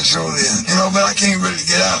 it damn sure is. You know, but I can't really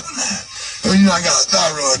get out. You know, I got a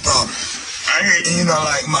thyroid problem. I hear you. And you know,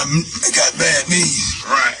 like I got bad knees.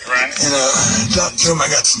 Right, right. And doctor told me I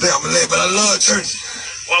got to stay on my leg, but I love church.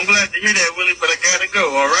 Well, I'm glad to hear that, Willie, but I gotta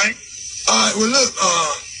go, all right? All right, well, look,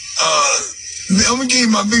 I'm gonna give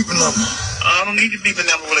you my beeper number. I don't need your beeping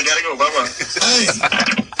number, Willie. Gotta go. Bye-bye. Hey,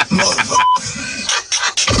 motherfucker.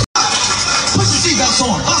 Put your seatbelts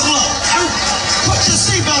on. Buckle up. Put your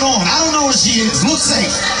seatbelt on. I don't know where she is. Look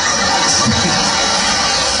safe.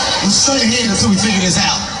 I'm straight ahead until we figure this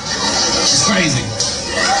out. She's crazy.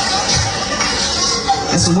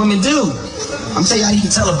 That's what women do. I'm telling you how you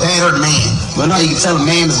can tell a battered man. Well, no, you can tell a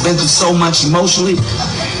man that's been through so much emotionally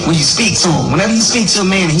when you speak to him. Whenever you speak to a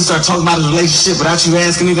man and he starts talking about his relationship without you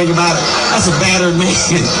asking anything about it, that's a battered man.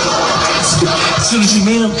 As soon as you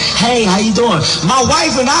meet him, hey, how you doing? My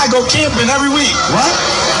wife and I go camping every week. What?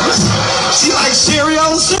 She likes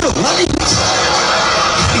Cheerios too. What?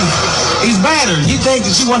 He's battered. He thinks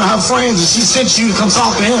that you one of her friends and she sent you to come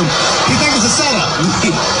talk to him. He thinks it's a setup.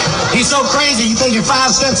 He's so crazy, he thinking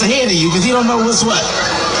 5 steps ahead of you because he don't know what's what.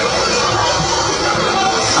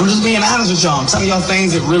 I'm just being honest with y'all. I'm telling y'all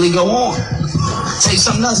things that really go on. Tell you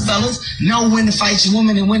something else, fellas. Know when to fight your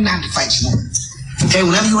woman and when not to fight your woman. Okay,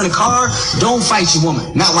 whenever you're in a car, don't fight your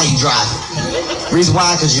woman. Not while you driving. Reason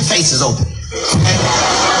why? Because your face is open. Okay?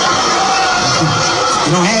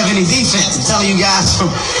 You don't have any defense. I'm telling you guys from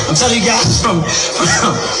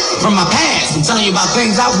my past. I'm telling you about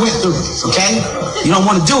things I went through. Okay? You don't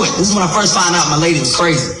want to do it. This is when I first found out my lady was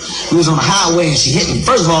crazy. We was on the highway and she hit me.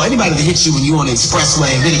 First of all, anybody that hits you when you're on the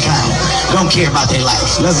expressway of any kind don't care about their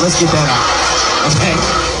life. Let's get that out. Okay?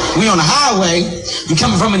 We on the highway, we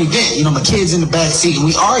coming from an event, you know, my kid's in the back seat and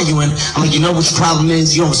we arguing. I'm like, you know what your problem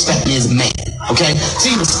is? You don't respect me as a man, okay?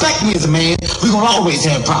 So you respect me as a man, we're gonna always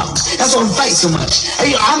have problems. That's why we fight so much.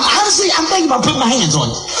 Hey, I'm thinking about putting my hands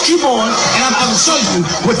on you. Keep on, and I'm gonna show you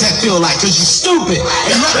what that feel like, because you're stupid.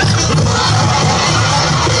 And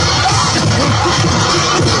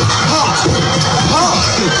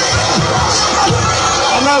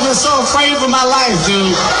I've never been so afraid for my life,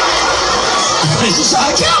 dude. She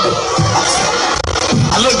tried to kill me.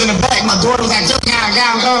 I looked in the back, my daughter was like, go.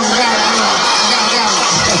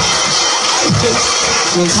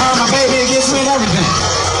 She turned my baby against me and everything.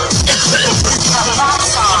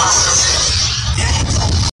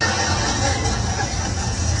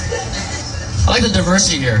 I like the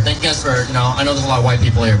diversity here. Thank you guys for, I know there's a lot of white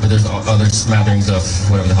people here, but there's other smatterings of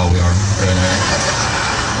whatever the hell we are.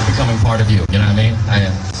 Becoming part of you, you know what I mean?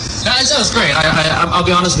 No, it sounds great. I'll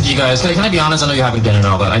be honest with you guys. Can I be honest? I know you haven't been and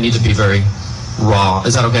all, but I need to be very raw.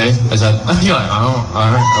 Is that okay? Is that? You're like, oh,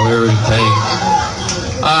 all right. We're okay.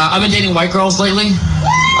 I've been dating white girls lately.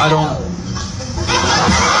 I don't.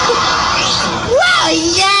 Well,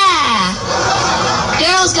 yeah.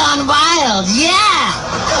 Girls gone wild. Yeah.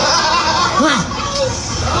 What?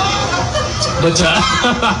 But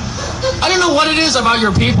I don't know what it is about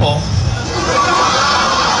your people.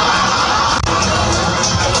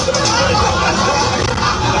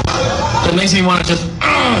 It makes me want to just...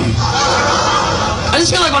 I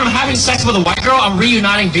just feel like when I'm having sex with a white girl, I'm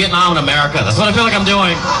reuniting Vietnam and America. That's what I feel like I'm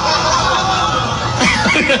doing.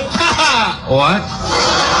 What?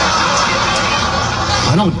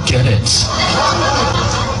 I don't get it.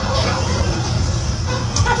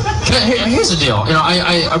 Here's the deal.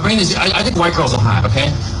 I bring this... I think white girls are hot, okay?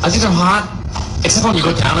 I think they're hot, except when you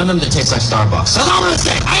go down on them, they taste like Starbucks. That's all I'm gonna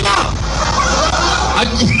say. I know!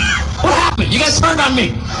 What happened? You guys turned on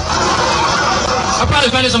me. I probably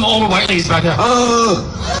offended some older white ladies back there. Oh.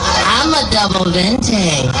 I'm a double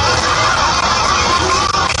venti.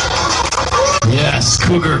 Yes,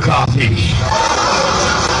 cougar coffee.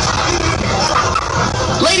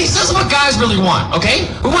 Ladies, this is what guys really want, okay?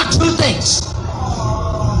 We want two things.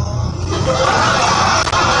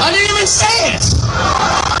 I didn't even didn't say it.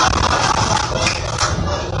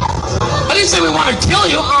 I didn't say we want to kill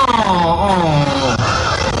you.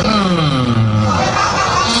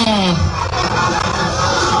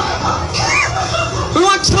 We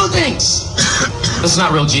want two things. This is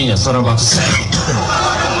not real genius, what I'm about to say.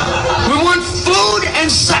 We want food and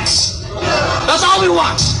sex. That's all we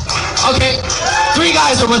want. Okay, 3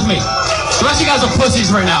 guys are with me. The rest of you guys are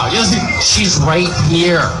pussies right now. You see, she's right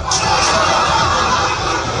here.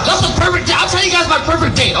 That's the perfect date. I'll tell you guys my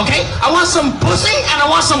perfect date, okay? I want some pussy and I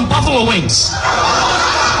want some buffalo wings.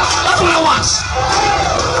 That's what I want.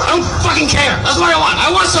 I don't fucking care. That's what I want. I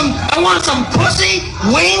want some pussy,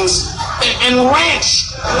 wings, and ranch.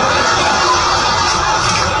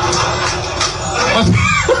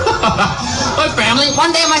 My family. One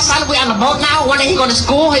day my son will be on the boat now. One day he go to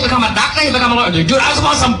school. He become a doctor. He become a lawyer. Dude, I just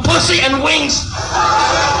want some pussy and wings.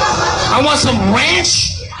 I want some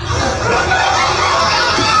ranch.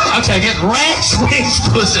 Okay, get ranch, wings,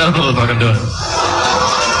 pussy. I don't know if I can do it.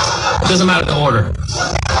 Doesn't matter the order.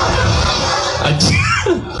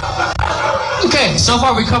 Okay, so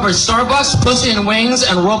far we covered Starbucks, pussy and wings,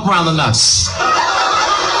 and rope around the nuts.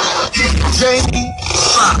 Jamie,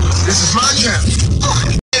 this is my jam.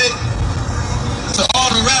 To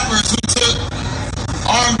all the rappers who took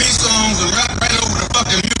R&B songs and rap right over the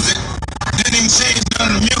fucking music, didn't even change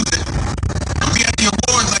none of the music. We at the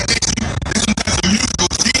awards like this some type of musical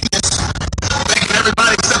genius, thanking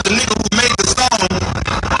everybody except the nigga who made the song.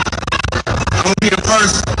 I'm gonna be the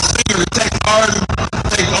first singer to take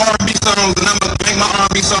R&B songs and I'm gonna make my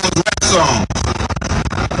R&B songs rap songs.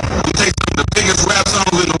 We take some of the biggest rap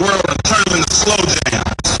songs in the world and turn them into slow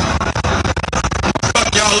jams.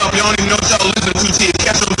 Fuck y'all up, y'all don't even know what y'all listen to till you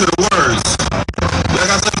catch them to the words. Like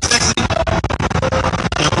I said, sexy.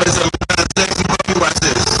 You know, play something kind of sexy, fuck you, watch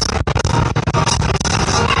this.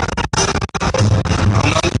 I'm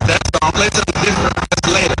not that song, play something different, that's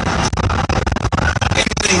later.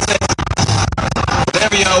 Anything sexy.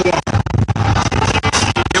 Whatever y'all want.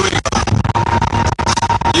 Here we go.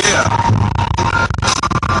 Yeah.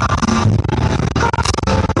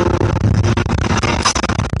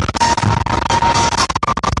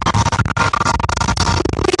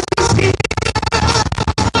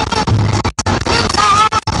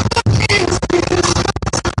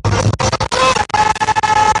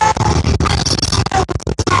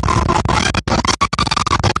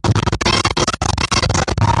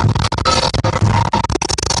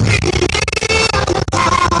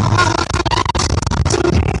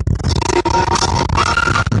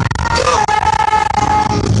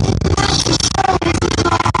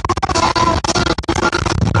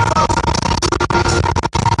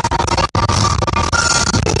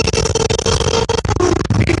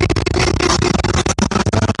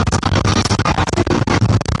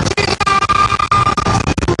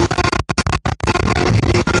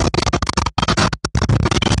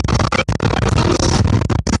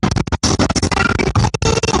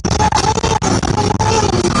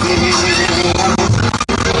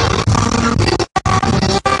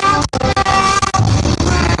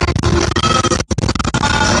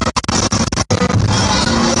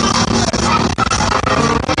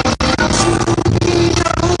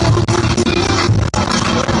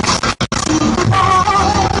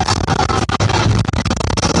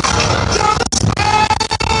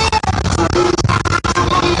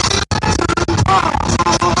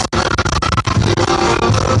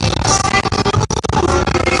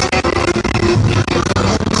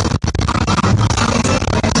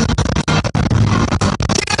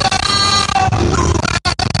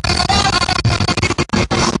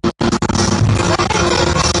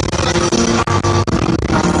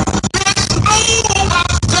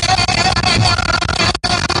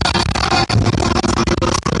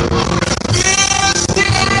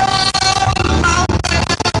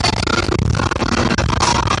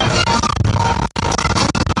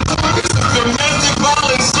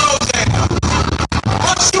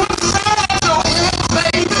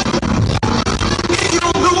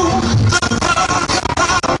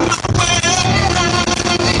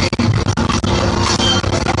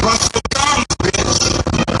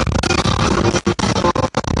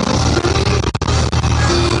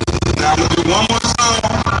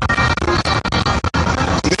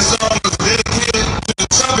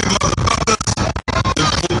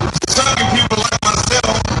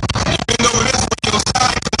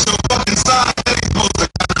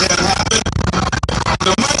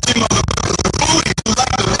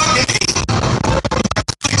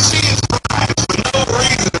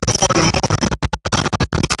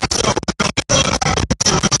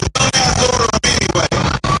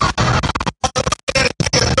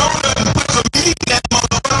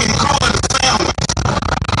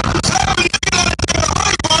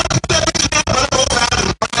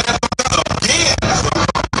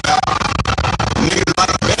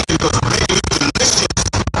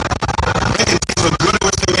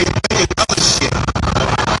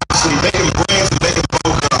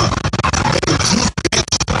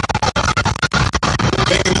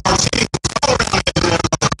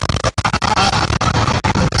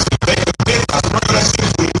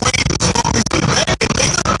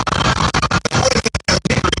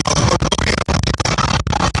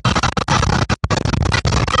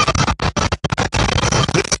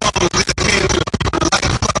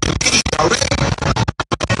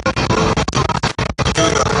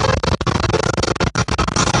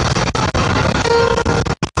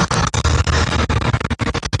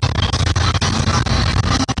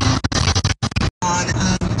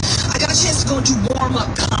 going to do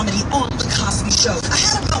warm-up comedy on The Cosby Show. I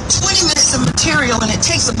had about 20 minutes of material, and it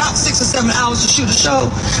takes about 6 or 7 hours to shoot a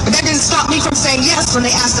show. But that didn't stop me from saying yes when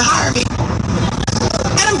they asked to hire me.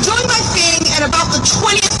 And I'm doing my thing, and about the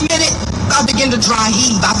 20th minute, I begin to dry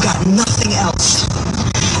heave. I've got nothing else.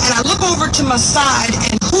 And I look over to my side,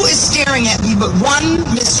 and who is staring at me but one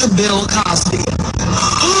Mr. Bill Cosby?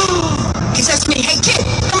 He says to me, "Hey kid,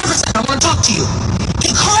 come here for a second, I want to talk to you."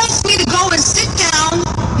 He calls me to go and sit down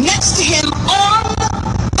next to him on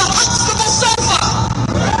the Huxtable sofa.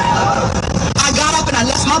 I got up and I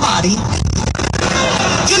left my body.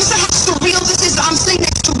 Do you understand how surreal this is? I'm sitting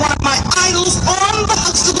next to one of my idols on the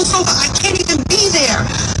Huxtable sofa. I can't even be there.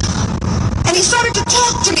 And he started to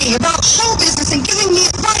talk to me about show business and giving me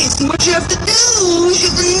advice and what you have to do. You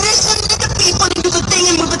have to listen to the people and do the thing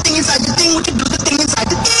and move the thing inside the thing, what you do the thing inside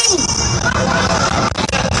the thing.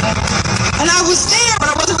 And I was there, but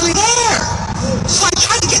I wasn't really there. So I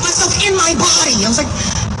tried to get myself in my body. I was like,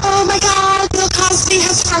 oh my God, Bill Cosby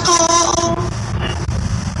has freckles.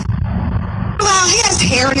 Wow, he has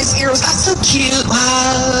hair in his ears. That's so cute.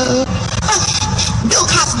 Wow. Bill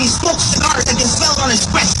Cosby smokes cigars that can smell on his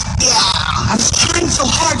breath. Yeah. I was trying so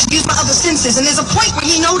hard to use my other senses, and there's a point where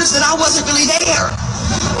he noticed that I wasn't really there.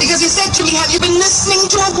 Because he said to me, "Have you been listening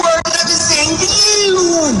to a word that I've been saying to you?"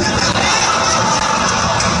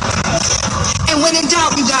 And when in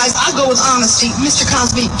doubt, you guys, I go with honesty. Mr.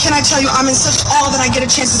 Cosby, can I tell you, I'm in such awe that I get a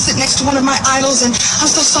chance to sit next to one of my idols, and I'm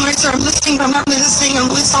so sorry, sir, I'm listening, but I'm not really listening, I'm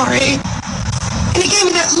really sorry. And he gave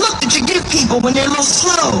me that look that you give people when they're a little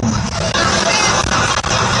slow.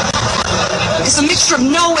 It's a mixture of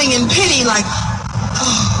knowing and pity, like,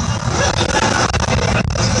 oh.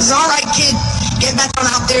 He said, "All right, kid, get back on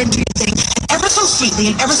out there and do your thing." And ever so sweetly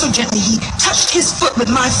and ever so gently, he touched his foot with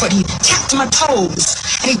my foot. He tapped my toes,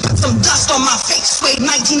 and he put some dust on my fake suede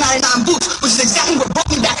 1999 boots, which is exactly what brought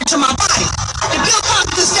me back into my body. Did Bill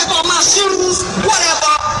Cosby step on my shoes?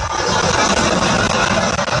 Whatever.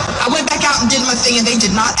 I went back out and did my thing, and they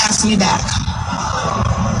did not ask me back.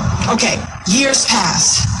 Okay, years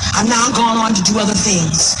passed. I've now gone on to do other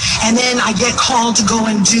things. And then I get called to go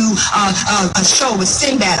and do a show with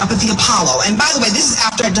Sinbad up at the Apollo. And by the way, this is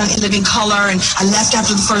after I'd done In Living Color, and I left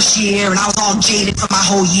after the first year, and I was all jaded for my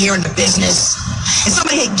whole year in the business. And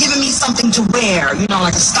somebody had given me something to wear, you know,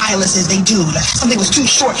 like a stylist as they do. Something was too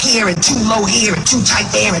short here and too low here and too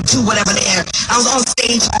tight there and too whatever there. I was on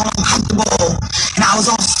stage all uncomfortable, and I was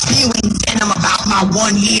all spewing venom about my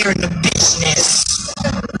 1 year in the business.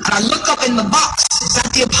 And I look up in the box, it's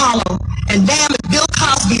at the Apollo, and damn it, Bill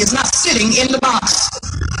Cosby is not sitting in the box.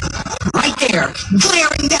 Right there,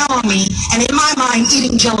 glaring down on me, and in my mind,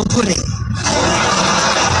 eating Jell-O pudding.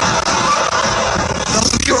 Those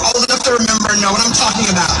of you who are old enough to remember know what I'm talking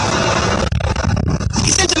about.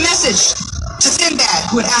 He sent a message to Sinbad,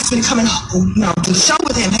 who had asked me to come and do the show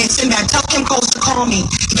with him. "Hey, Sinbad, tell Kim Coles to call me."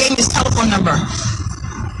 He gave me his telephone number.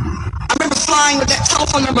 I remember flying with that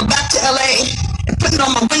telephone number back to LA and putting it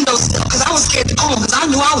on my windowsill because I was scared to call him because I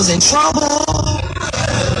knew I was in trouble.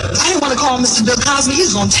 I didn't want to call Mr. Bill Cosby. He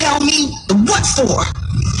was going to tell me the what for.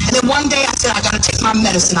 And then one day I said, I got to take my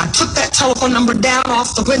medicine. I took that telephone number down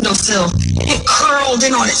off the windowsill. It curled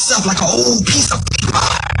in on itself like an old piece of paper.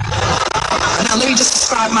 Now let me just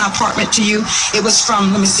describe my apartment to you. It was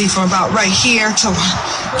from, let me see, from about right here to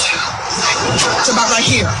about right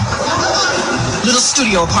here. Little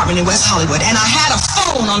studio apartment in West Hollywood. And I had a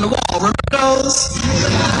phone on the wall. Remember those?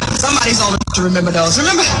 Somebody's old enough to remember those.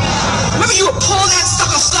 Remember you would pull that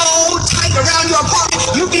sucker so tight around your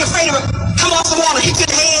apartment, you'd be afraid of it come off the wall and hit your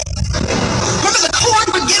head. Remember the cord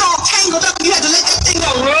would get all tangled up and you had to let that thing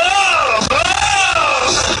go.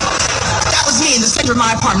 That was me in the center of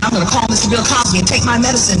my apartment. I'm going to call Mr. Bill Cosby and take my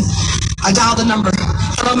medicine. I dialed the number.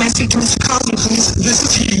 "Hello, may I speak to Mr. Cosby, please?" "This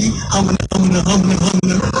is he."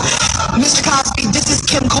 "Mr. Cosby, this is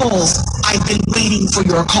Kim Coles. I've been waiting for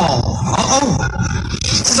your call."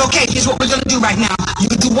 He says, "Okay, here's what we're going to do right now. You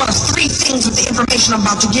can do one of 3 things with the information I'm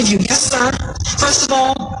about to give you." "Yes, sir." "First of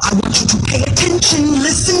all, I want you to pay attention.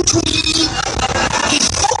 Listen to me." He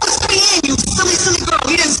focused me in, you silly, silly girl.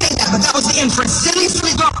 He didn't say that, but that was the inference. Silly,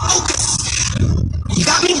 silly girl, focus. You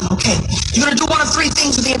got me? Okay. You're going to do one of 3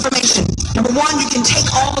 things with the information. Number 1, you can take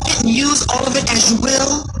all of it and use all of it as you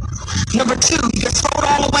will. Number 2, you can throw it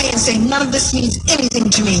all away and say, none of this means anything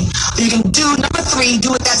to me. Or you can do number 3, do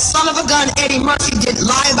what that son of a gun Eddie Murphy did,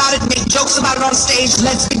 lie about it, make jokes about it on stage.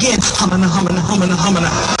 Let's begin. Humming, humming, humming, humming.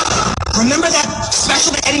 Remember that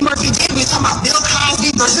special that Eddie Murphy did? We were talking about Bill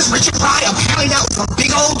Cosby versus Richard Pryor. Apparently that was a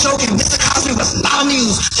big old joke, and Mr. Cosby was not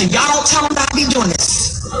amused. So y'all don't tell him that I be doing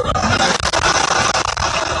this.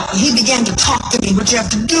 He began to talk to me. What you have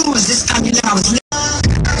to do is this time you know I was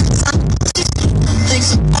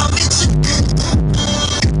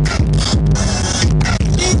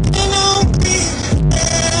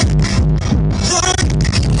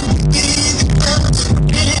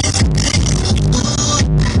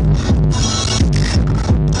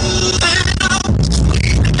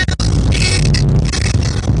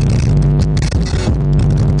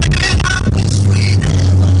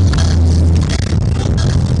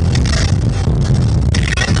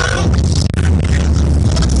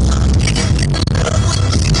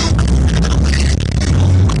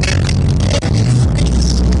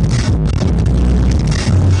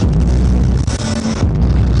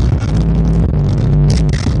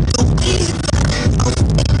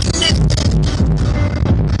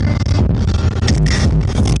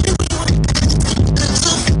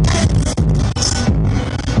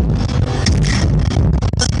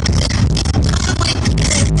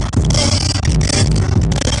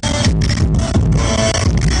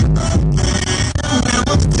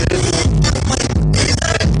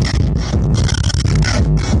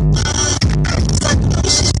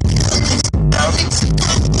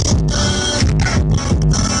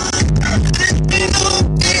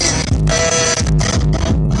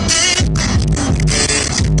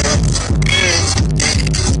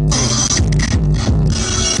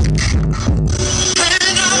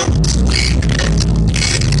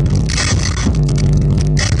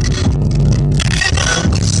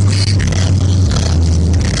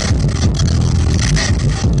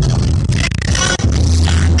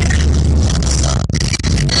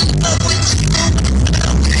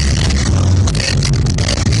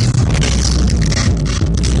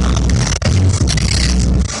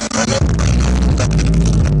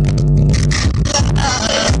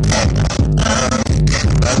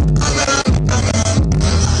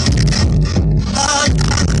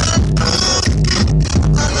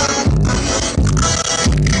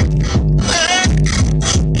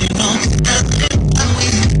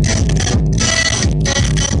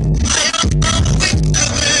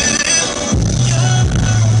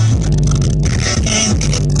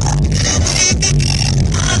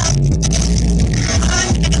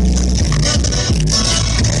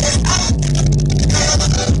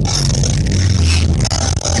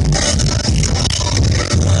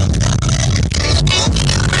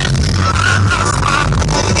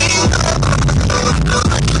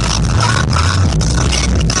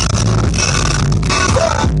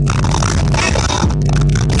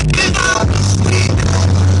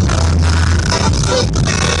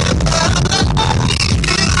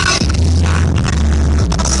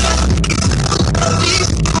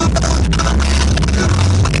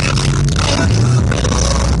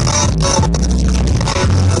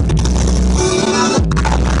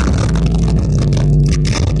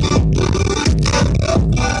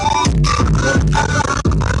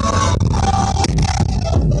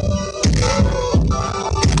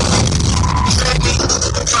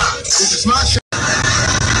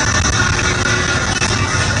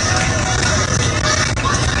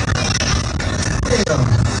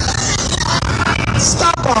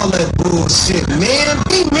Stop all that bullshit, man.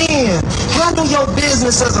 Be men. Handle your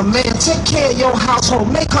business as a man. Take care of your household.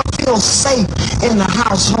 Make her feel safe in the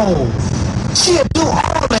household. She'll do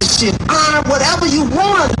all that shit. Iron whatever you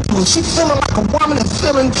want to do. She feeling like a woman and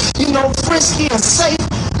feeling, you know, frisky and safe.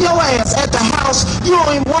 Your ass at the house,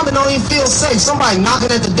 woman don't even feel safe. Somebody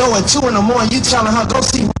knocking at the door at 2 in the morning, you telling her, go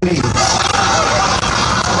see who it is.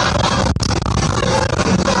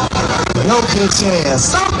 No bitch ass.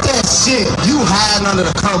 Stop that shit. You hiding under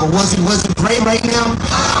the cover. Was he Ray right now?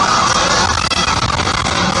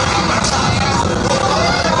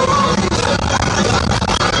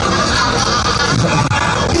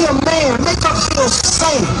 Be a man. Make her feel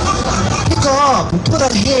safe. Pick her up and put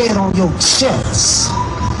her head on your chest.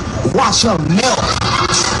 Watch her melt.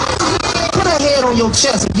 Put her head on your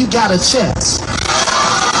chest if you got a chest.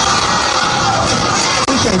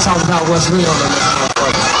 We can't talk about what's real in this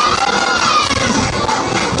motherfucker.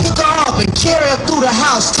 Pick her up and carry her through the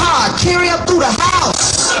house. Todd, carry her through the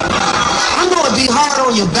house. I know it'd be hard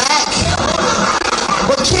on your back,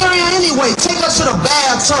 but carry her anyway. Take her to the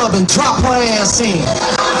bathtub and drop her ass in.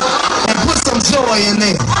 And put some joy in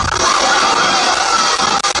there.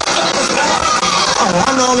 Oh,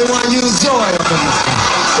 I'm the only one use joy up in this thing.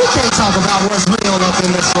 We can't talk about what's real up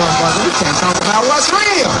in this motherfucker. We can't talk about what's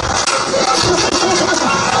real.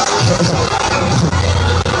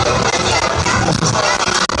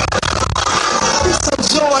 Put some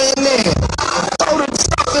joy in there. Throw the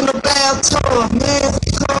stuff in the bathtub, man.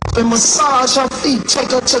 Pick her up and massage her feet.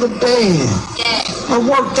 Take her to the bed. And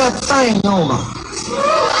work that thing on her.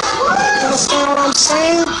 You understand what I'm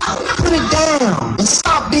saying? Put it down and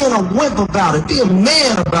stop being a wimp about it. Be a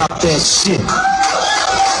man about that shit.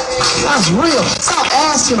 That's real. Stop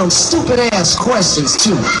asking them stupid ass questions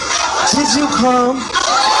too. Did you come?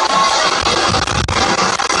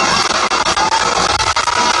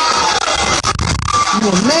 You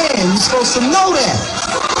a man. You're supposed to know that.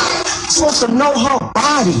 You're supposed to know her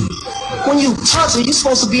body. When you touch her, you're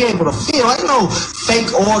supposed to be able to feel. Ain't no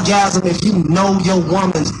fake orgasm if you know your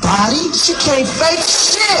woman's body. She can't fake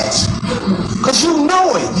shit. Because you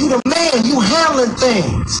know it. You the man. You handling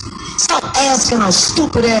things. Stop asking her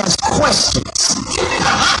stupid ass questions.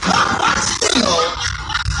 You know,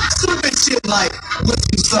 stupid shit like, would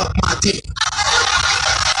you suck my dick?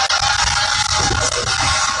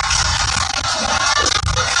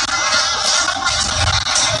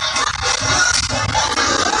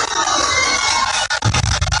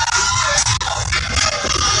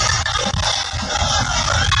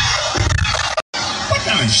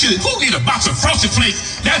 Shit, who eat a box of Frosted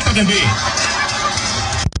Flakes that fucking big?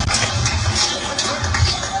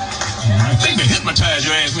 I think they hypnotize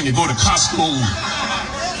your ass when you go to Costco.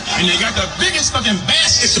 And they got the biggest fucking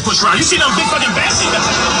baskets to push around. You see them big fucking baskets?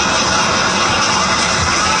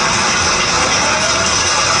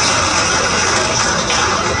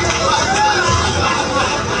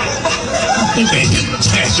 I think they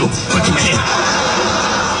hypnotize your fucking head.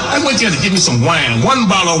 I went there to get me some wine, 1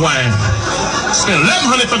 bottle of wine. Spent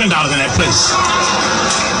 $1,100 fucking in that place.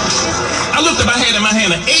 I looked up, I had in my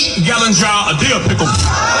hand an 8-gallon jar of dill pickle.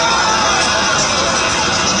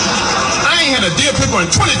 I ain't had a dill pickle in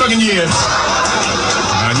 20 fucking years.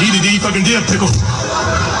 I needed these fucking dill pickle.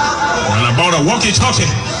 And I bought a walkie-talkie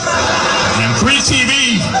and 3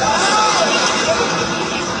 TVs.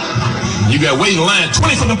 You got waiting in line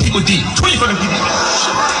 20 fucking people deep. 20 fucking people.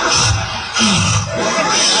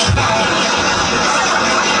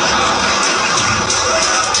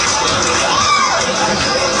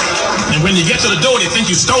 And when you get to the door, they think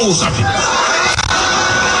you stole something.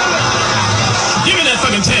 Give me that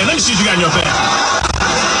fucking tab. Let me see what you got in your bag.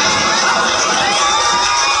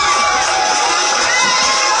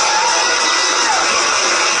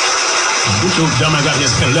 Get your dumb ass out here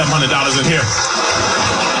and spend $1,100 in here.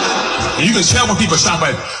 And you can tell when people shop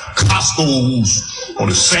at Costco's or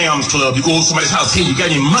the Sam's Club. You go to somebody's house. Hey, you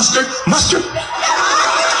got any mustard? Mustard?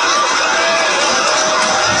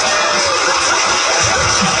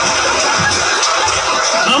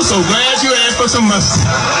 I'm so glad you asked for some mustard.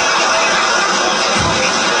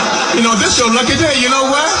 You know, this your lucky day. You know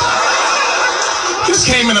what? This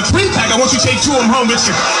came in a 3-pack. I want you to take 2 of them home with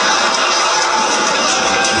you.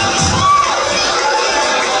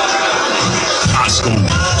 Costco.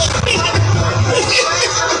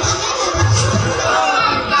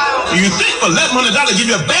 You think for $1,100 give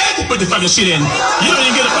you a bag to put the fucking shit in? You don't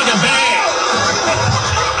even get a fucking bag.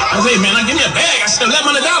 I say, man, give me a bag. I said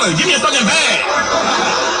 $1,100. Give me a fucking bag.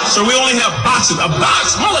 So we only have boxes. A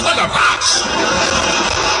box, motherfucker, box.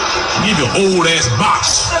 Give you an old ass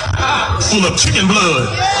box full of chicken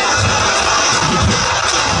blood.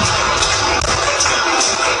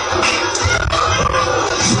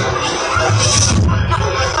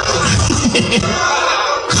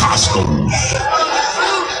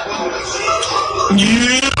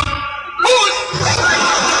 Yeah.